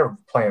running, if you're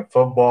playing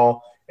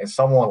football and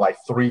someone like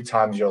 3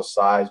 times your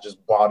size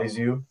just bodies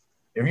you,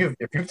 if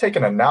you've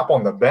taken a nap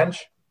on the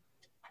bench,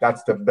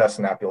 that's the best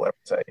nap you'll ever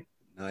take.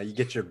 You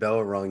get your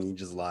bell rung, you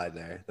just lie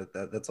there.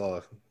 That's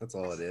all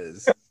it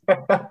is.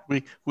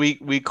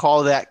 We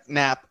call that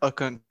nap a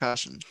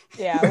concussion.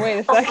 Yeah. Wait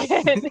a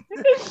second.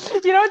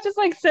 You don't just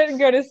like sit and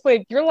go to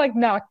sleep. You're like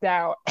knocked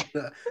out.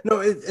 No,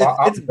 it's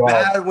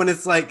bad when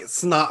it's like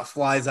snot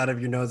flies out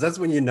of your nose. That's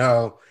when you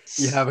know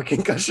you have a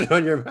concussion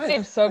on your mind.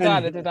 I'm so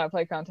glad I did not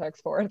play contact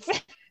sports.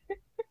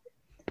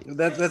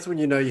 That's when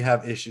you know you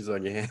have issues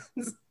on your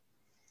hands.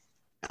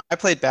 I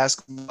played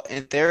basketball,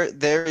 and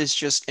there is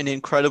just an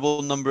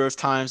incredible number of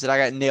times that I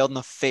got nailed in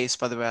the face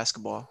by the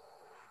basketball.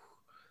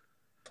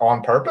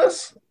 On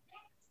purpose?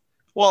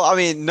 Well, I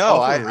mean, no,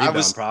 Off a I rebound,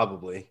 was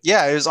probably.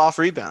 Yeah, it was off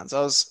rebounds.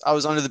 I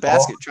was under the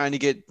basket trying to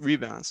get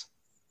rebounds.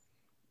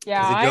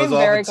 Yeah, 'Cause it I goes am off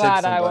very and tips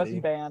glad I somebody.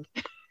 wasn't banned.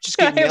 Just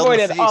get I nailed in the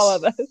avoided face. all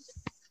of this.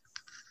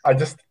 I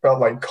just felt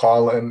like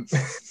Colin.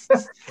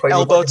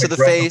 Elbow to the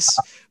face,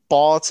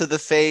 ball to the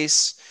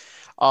face.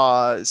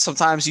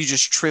 Sometimes you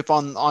just trip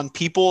on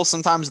people.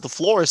 Sometimes the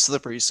floor is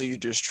slippery, so you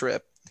just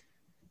trip.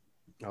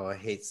 Oh, I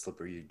hate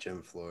slippery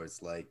gym floors.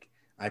 Like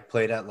I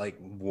played at like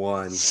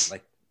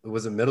it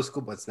was a middle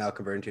school, but it's now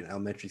converted to an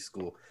elementary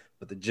school.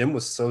 But the gym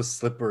was so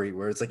slippery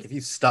where it's like if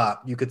you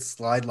stop, you could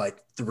slide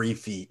like 3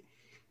 feet.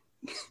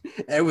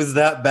 It was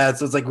that bad.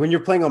 So it's like when you're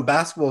playing on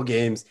basketball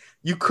games,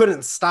 you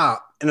couldn't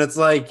stop. And it's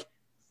like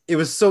it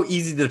was so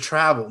easy to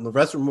travel. And the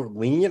rest were more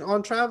lenient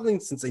on traveling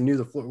since they knew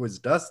the floor was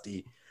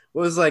dusty. It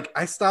was like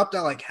I stopped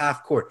at like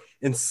half court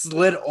and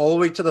slid all the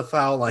way to the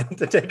foul line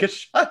to take a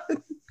shot.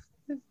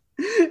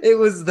 It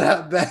was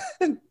that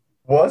bad.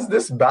 Was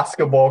this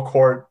basketball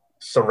court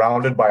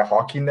surrounded by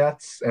hockey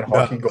nets and No,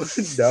 hockey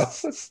goals? no,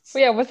 But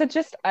yeah, was it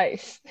just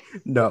ice?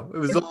 no. It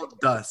was all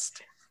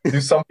dust. Do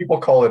some people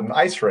call it an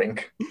ice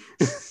rink?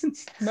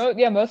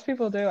 Most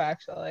people do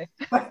actually.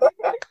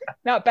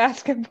 Not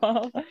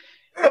basketball.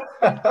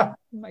 Oh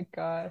my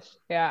gosh.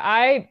 Yeah,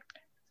 I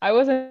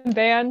was in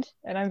band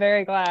and I'm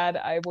very glad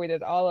I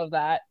avoided all of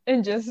that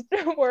and just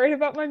worried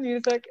about my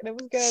music and it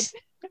was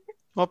good.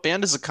 Well,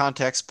 band is a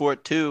contact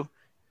sport too.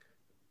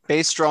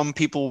 Bass drum,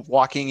 people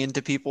walking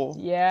into people.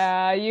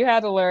 Yeah, you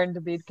had to learn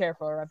to be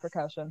careful around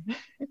percussion.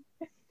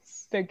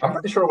 Big I'm time.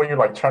 pretty sure when you're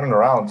like turning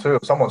around too,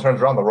 if someone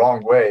turns around the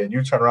wrong way and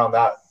you turn around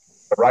the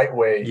right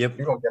way, Yep.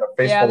 you're gonna get a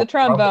face Yeah, full the of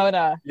trumpet.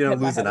 trombone You don't hit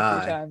my lose head an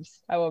a few eye. times.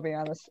 I will be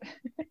honest.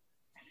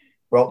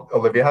 Well,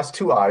 Olivia has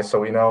 2 eyes, so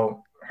we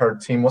know her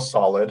team was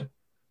solid.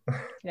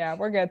 Yeah,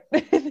 we're good.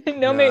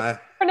 No,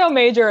 No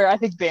major, I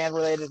think, band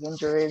related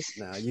injuries.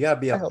 no, you gotta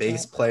be I a hope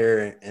bass not.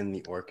 player in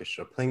the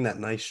orchestra, playing that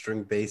nice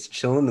string bass,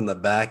 chilling in the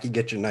back. You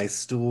get your nice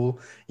stool,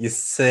 you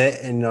sit,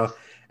 and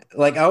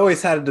like I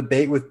always had a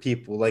debate with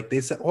people. Like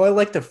they said, "Oh, I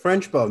like the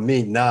French bow."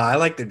 Me, nah, I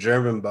like the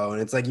German bow,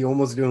 and it's like you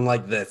almost doing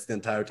like this the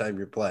entire time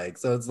you're playing.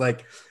 So it's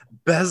like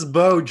best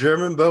bow,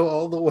 German bow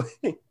all the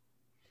way.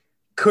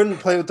 Couldn't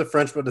play with the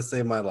French bow to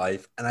save my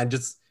life, and I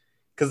just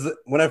because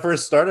when I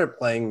first started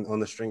playing on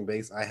the string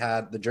bass, I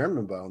had the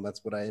German bow, and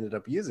that's what I ended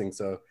up using.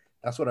 So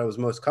that's what I was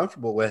most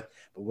comfortable with.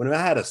 But when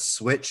I had to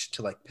switch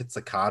to like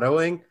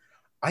pizzicatoing,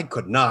 I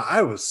could not.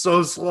 I was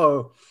so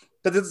slow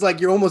because it's like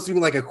you're almost doing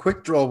like a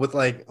quick draw with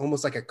like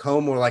almost like a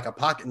comb or like a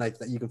pocket knife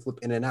that you can flip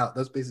in and out.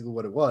 That's basically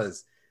what it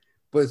was.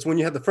 But it's when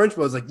you have the French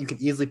bow, it's like you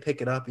can easily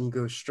pick it up and you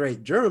go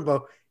straight. German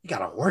bow, you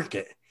gotta work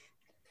it.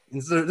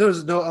 And so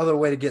there's no other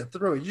way to get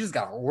through it. You just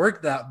gotta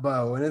work that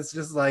bow, and it's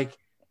just like,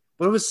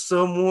 but it was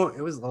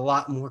a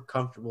lot more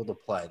comfortable to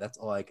play. That's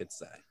all I could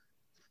say.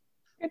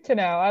 Good to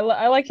know.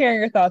 I like hearing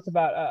your thoughts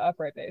about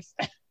upright bass.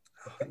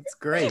 It's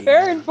great.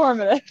 Very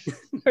informative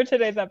for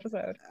today's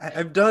episode.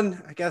 I've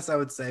done, I guess I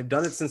would say, I've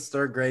done it since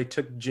third grade.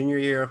 Took junior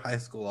year of high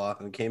school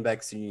off and came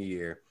back senior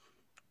year.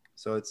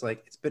 So it's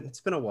like it's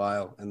been a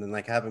while, and then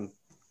like I haven't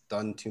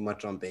done too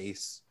much on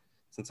bass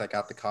since I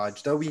got to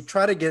college. Though we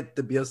try to get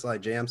the BSI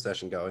jam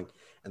session going,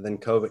 and then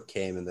COVID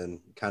came and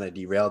then kind of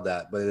derailed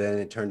that. But then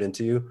it turned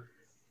into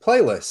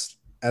playlist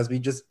as we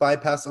just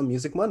bypass on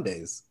Music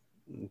Mondays.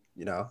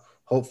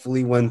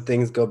 Hopefully when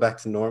things go back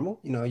to normal,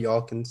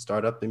 y'all can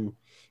start up and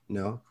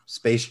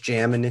Space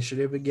Jam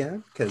initiative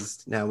again,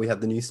 because now we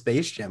have the new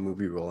Space Jam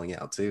movie rolling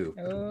out too.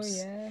 Oh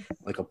yeah.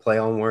 Like a play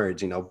on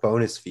words,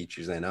 bonus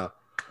features. I know.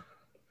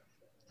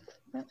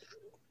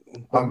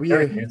 I'm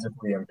very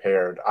musically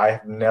impaired. I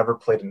have never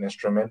played an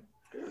instrument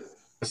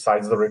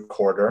besides the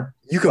recorder.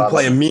 You can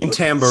play a mean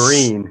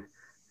tambourine.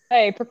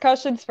 Hey,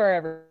 percussion's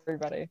for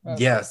everybody.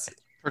 Yes.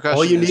 Percussion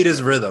All you need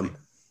is rhythm.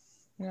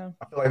 Yeah.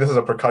 I feel like this is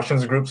a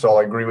percussions group, so I'll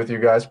agree with you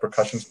guys.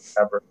 Percussion's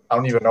forever. I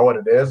don't even know what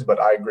it is, but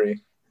I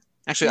agree.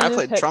 Actually, You I just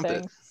played pick trumpet.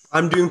 things.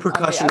 I'm doing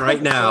percussion I right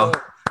picked now.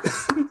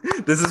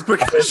 flute. This is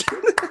percussion.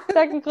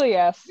 Technically,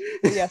 yes.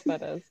 Yes,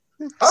 that is.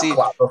 I've See-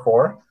 clapped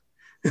before.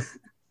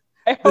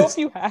 I hope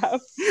you have.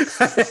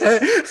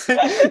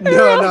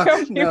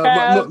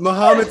 no.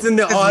 Muhammad's in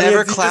the I've audience.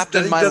 never He clapped just-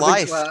 in he my doesn't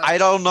life. clap. I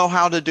don't know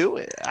how to do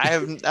it.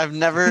 I've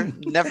never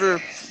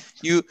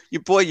you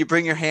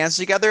bring your hands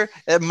together,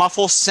 it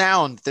muffles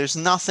sound. There's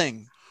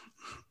nothing.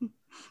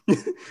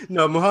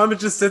 No, Muhammad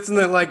just sits in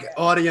the like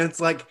audience,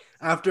 like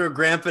after a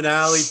grand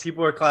finale,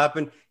 people are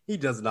clapping. He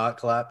does not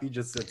clap. He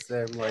just sits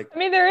there. I'm like, I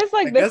mean, there is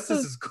I like guess this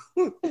this is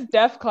cool. is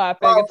deaf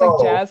clapping. It's like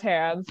Oh. jazz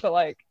hands, but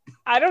like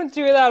I don't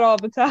do that all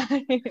the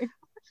time.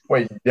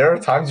 Wait, there are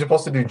times you're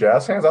supposed to do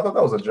jazz hands? I thought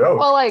that was a joke.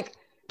 Well, like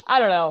I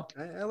don't know.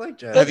 I like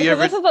jazz. Have you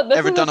This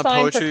ever is done a sign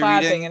for poetry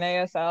clapping reading? in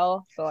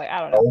ASL. So like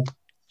I don't know. Oh,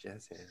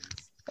 Jazz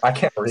hands. I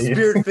can't read.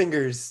 Spirit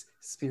fingers.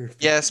 Spirit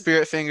fingers. Yeah,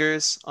 spirit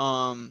fingers.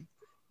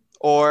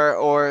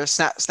 Or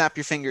snap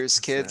your fingers,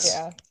 kids.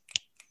 Yeah,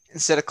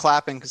 Instead of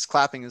clapping, because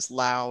clapping is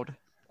loud.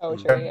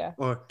 poetry. Yeah,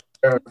 Or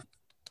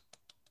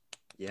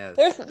yes.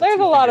 there's that's a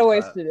two lot of finger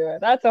ways clap. to do it.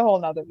 That's a whole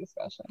nother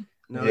discussion.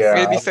 No,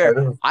 Yeah. To be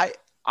fair, I-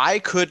 I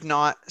could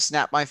not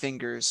snap my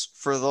fingers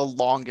for the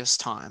longest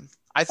time.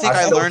 I think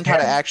I I still learned how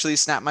to can't. actually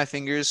snap my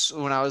fingers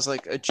when I was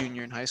like a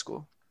junior in high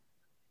school.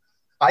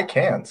 I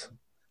can't.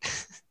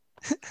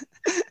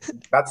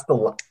 That's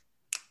the.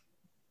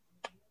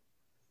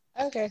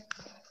 Okay.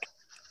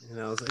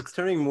 it's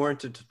turning more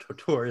into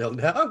tutorial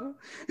now.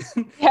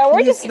 Yeah, Can we're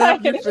you just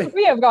snap kind your finger?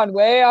 we have gone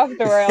way off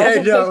the rails. I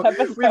with know. this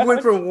episode. We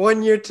went from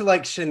 1 year to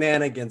like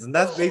shenanigans, and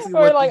that's basically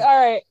We're what like, all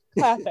right,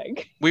 clapping.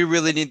 We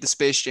really need the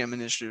Space Jam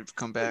initiative to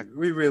come back.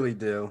 we really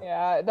do.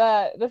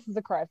 Yeah, this is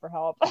a cry for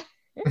help. I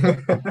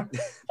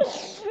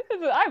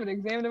have an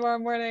exam tomorrow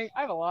morning.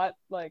 I have a lot.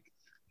 Like,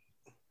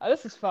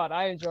 this is fun.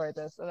 I enjoyed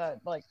this. And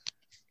like,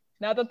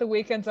 now that the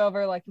weekend's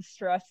over, like the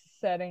stress is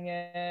setting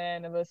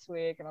in of this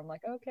week, and I'm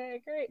like,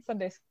 okay, great.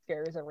 Sunday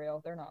scaries are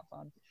real. They're not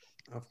fun.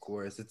 Of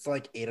course, it's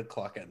like 8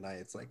 o'clock at night.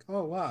 It's like,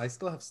 oh wow, I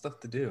still have stuff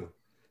to do.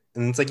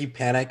 And it's like you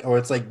panic, or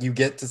it's like you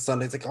get to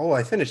Sunday, it's like, oh,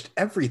 I finished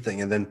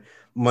everything. And then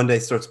Monday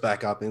starts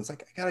back up, and it's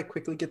like, I gotta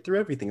quickly get through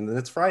everything. And then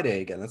it's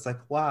Friday again. It's like,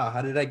 wow,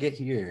 how did I get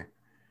here?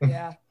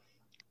 Yeah.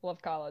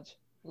 Love college.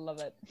 Love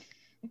it.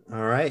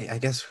 All right, I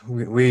guess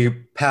we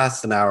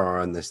passed an hour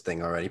on this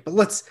thing already, but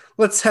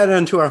let's head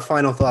into our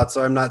final thoughts.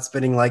 So I'm not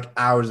spending like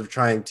hours of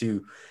trying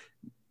to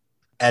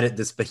edit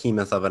this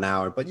behemoth of an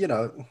hour, but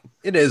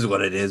it is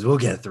what it is. We'll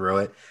get through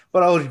it.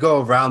 But I'll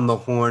go around the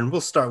horn.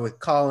 We'll start with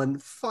Colin.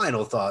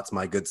 Final thoughts,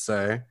 my good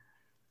sir.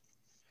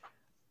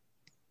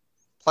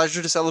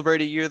 Pleasure to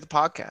celebrate a year of the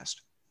podcast.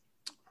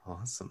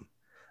 Awesome.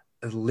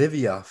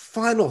 Olivia,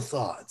 final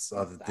thoughts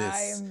of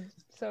this. I'm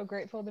so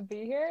grateful to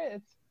be here.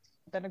 It's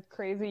been a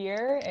crazy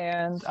year,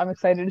 and I'm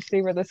excited to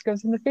see where this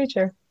goes in the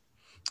future.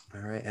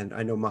 All right, and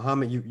I know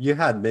Muhammad, you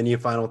had many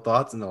final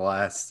thoughts in the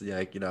last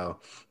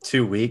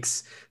 2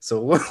 weeks.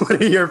 So what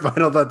are your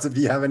final thoughts, if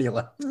you have any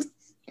left?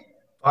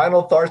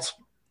 Final thoughts,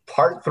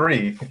 part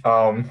 3.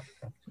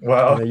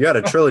 Well, you had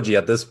a trilogy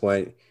at this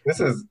point. This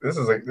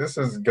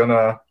is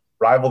gonna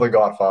rival The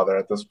Godfather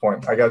at this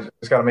point.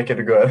 Just gotta make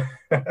it good.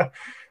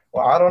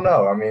 Well, I don't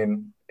know. I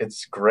mean,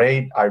 it's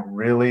great. I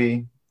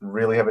really,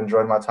 really have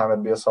enjoyed my time at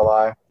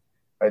BSLI.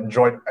 I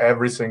enjoyed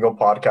every single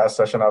podcast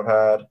session I've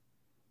had.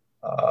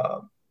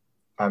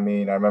 I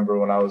remember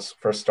when I was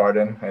first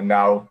starting, and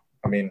now,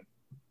 look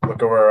where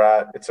we're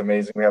at. It's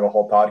amazing. We have a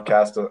whole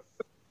podcast, a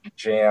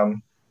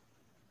jam.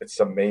 It's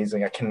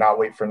amazing. I cannot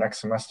wait for next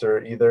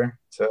semester either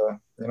to,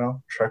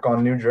 trek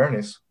on new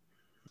journeys.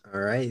 All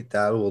right.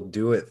 That will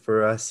do it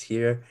for us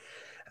here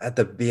at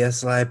the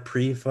BSLI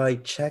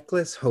pre-fight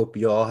checklist. Hope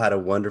you all had a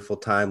wonderful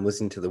time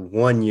listening to the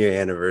 1-year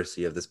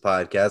anniversary of this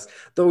podcast.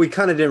 Though we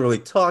kind of didn't really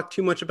talk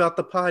too much about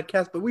the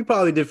podcast, but we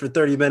probably did for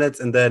 30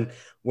 minutes and then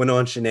went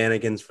on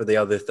shenanigans for the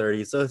other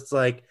 30. So it's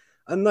like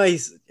a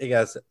nice,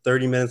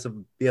 30 minutes of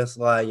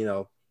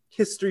BSLI,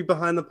 history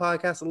behind the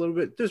podcast a little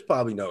bit. There's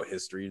probably no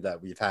history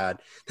that we've had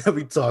that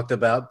we talked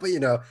about, but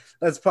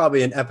that's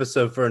probably an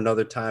episode for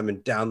another time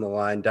and down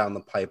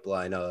the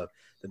pipeline of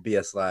the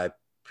BSLI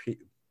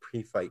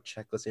pre-fight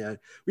checklist. Yeah,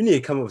 we need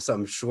to come up with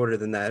something shorter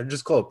than that.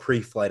 Just call it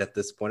pre-flight at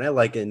this point. I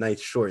like it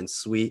nice, short, and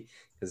sweet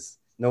because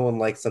no one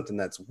likes something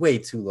that's way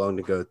too long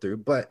to go through.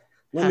 But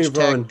let me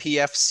run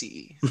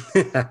PFC.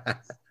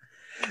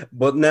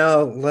 But now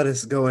let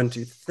us go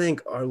into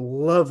thank our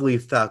lovely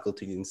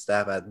faculty and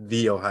staff at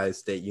The Ohio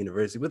State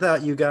University.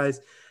 Without you guys,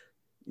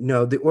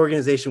 the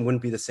organization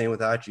wouldn't be the same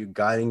without you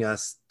guiding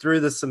us through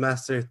the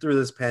semester, through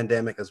this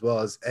pandemic, as well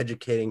as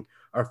educating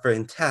our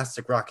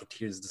fantastic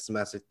Rocketeers this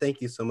semester.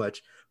 Thank you so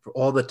much for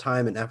all the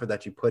time and effort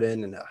that you put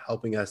in and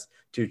helping us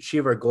to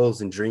achieve our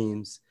goals and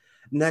dreams.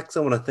 Next,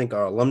 I want to thank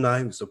our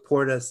alumni who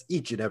support us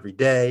each and every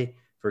day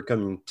for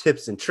coming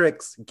tips and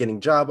tricks, getting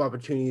job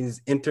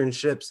opportunities,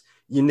 internships,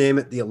 you name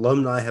it. The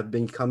alumni have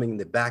been becoming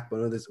the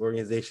backbone of this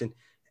organization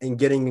and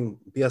getting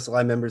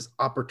BSLI members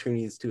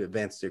opportunities to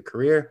advance their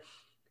career.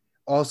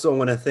 Also, I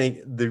want to thank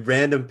the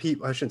random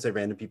people, I shouldn't say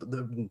random people,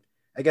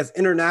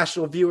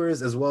 international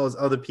viewers, as well as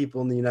other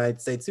people in the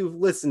United States who've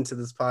listened to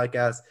this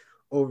podcast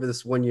over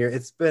this 1 year.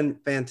 It's been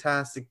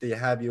fantastic to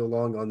have you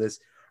along on this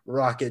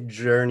rocket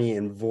journey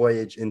and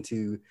voyage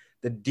into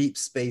the deep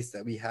space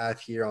that we have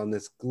here on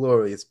this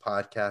glorious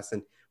podcast.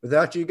 And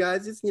without you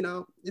guys,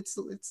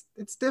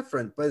 it's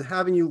different. But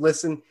having you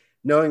listen,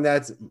 knowing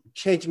that's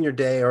changing your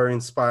day or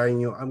inspiring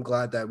you, I'm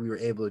glad that we were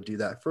able to do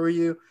that for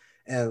you.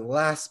 And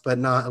last but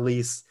not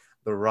least,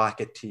 the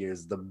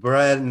Rocketeers, the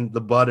bread and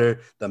the butter,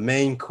 the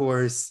main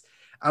course.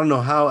 I don't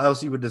know how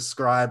else you would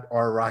describe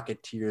our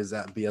Rocketeers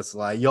at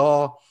BSLI.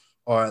 Y'all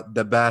are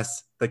the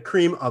best, the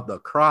cream of the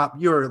crop.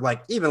 You're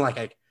like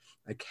a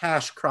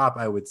cash crop,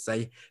 I would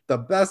say. The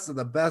best of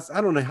the best.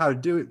 I don't know how to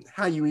do it,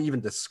 how you even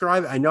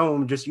describe it. I know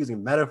I'm just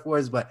using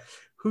metaphors, but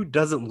who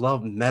doesn't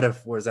love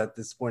metaphors at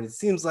this point? It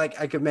seems like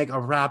I could make a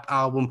rap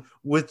album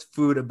with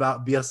food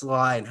about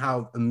BSLI and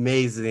how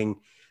amazing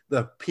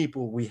the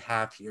people we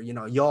have here.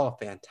 Y'all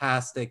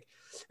fantastic.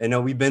 I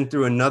know we've been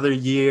through another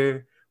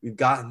year. We've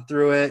gotten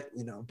through it,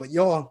 but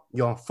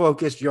y'all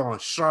focused, y'all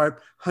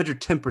sharp,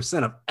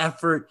 110% of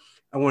effort.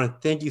 I want to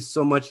thank you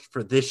so much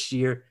for this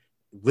year,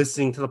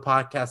 listening to the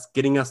podcast,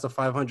 getting us to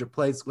 500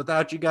 plays.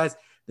 Without you guys,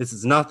 this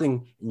is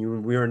nothing.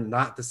 And we are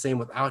not the same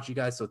without you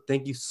guys. So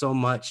thank you so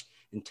much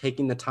in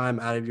taking the time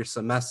out of your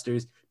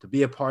semesters to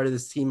be a part of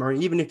this team. Or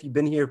even if you've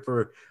been here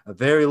for a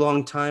very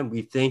long time,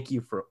 we thank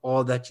you for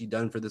all that you've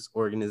done for this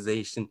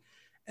organization.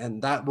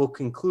 And that will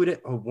conclude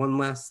it. Oh, one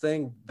last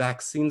thing,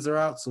 vaccines are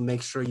out. So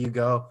make sure you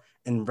go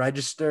and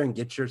register and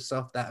get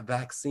yourself that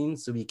vaccine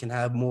so we can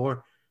have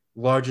more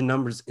larger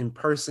numbers in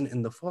person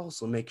in the fall.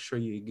 So make sure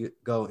you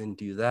go and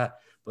do that.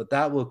 But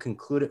that will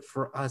conclude it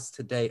for us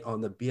today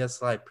on the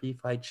BSLI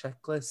pre-fight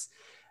checklist.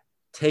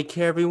 Take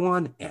care,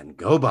 everyone, and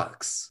go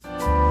Bucks.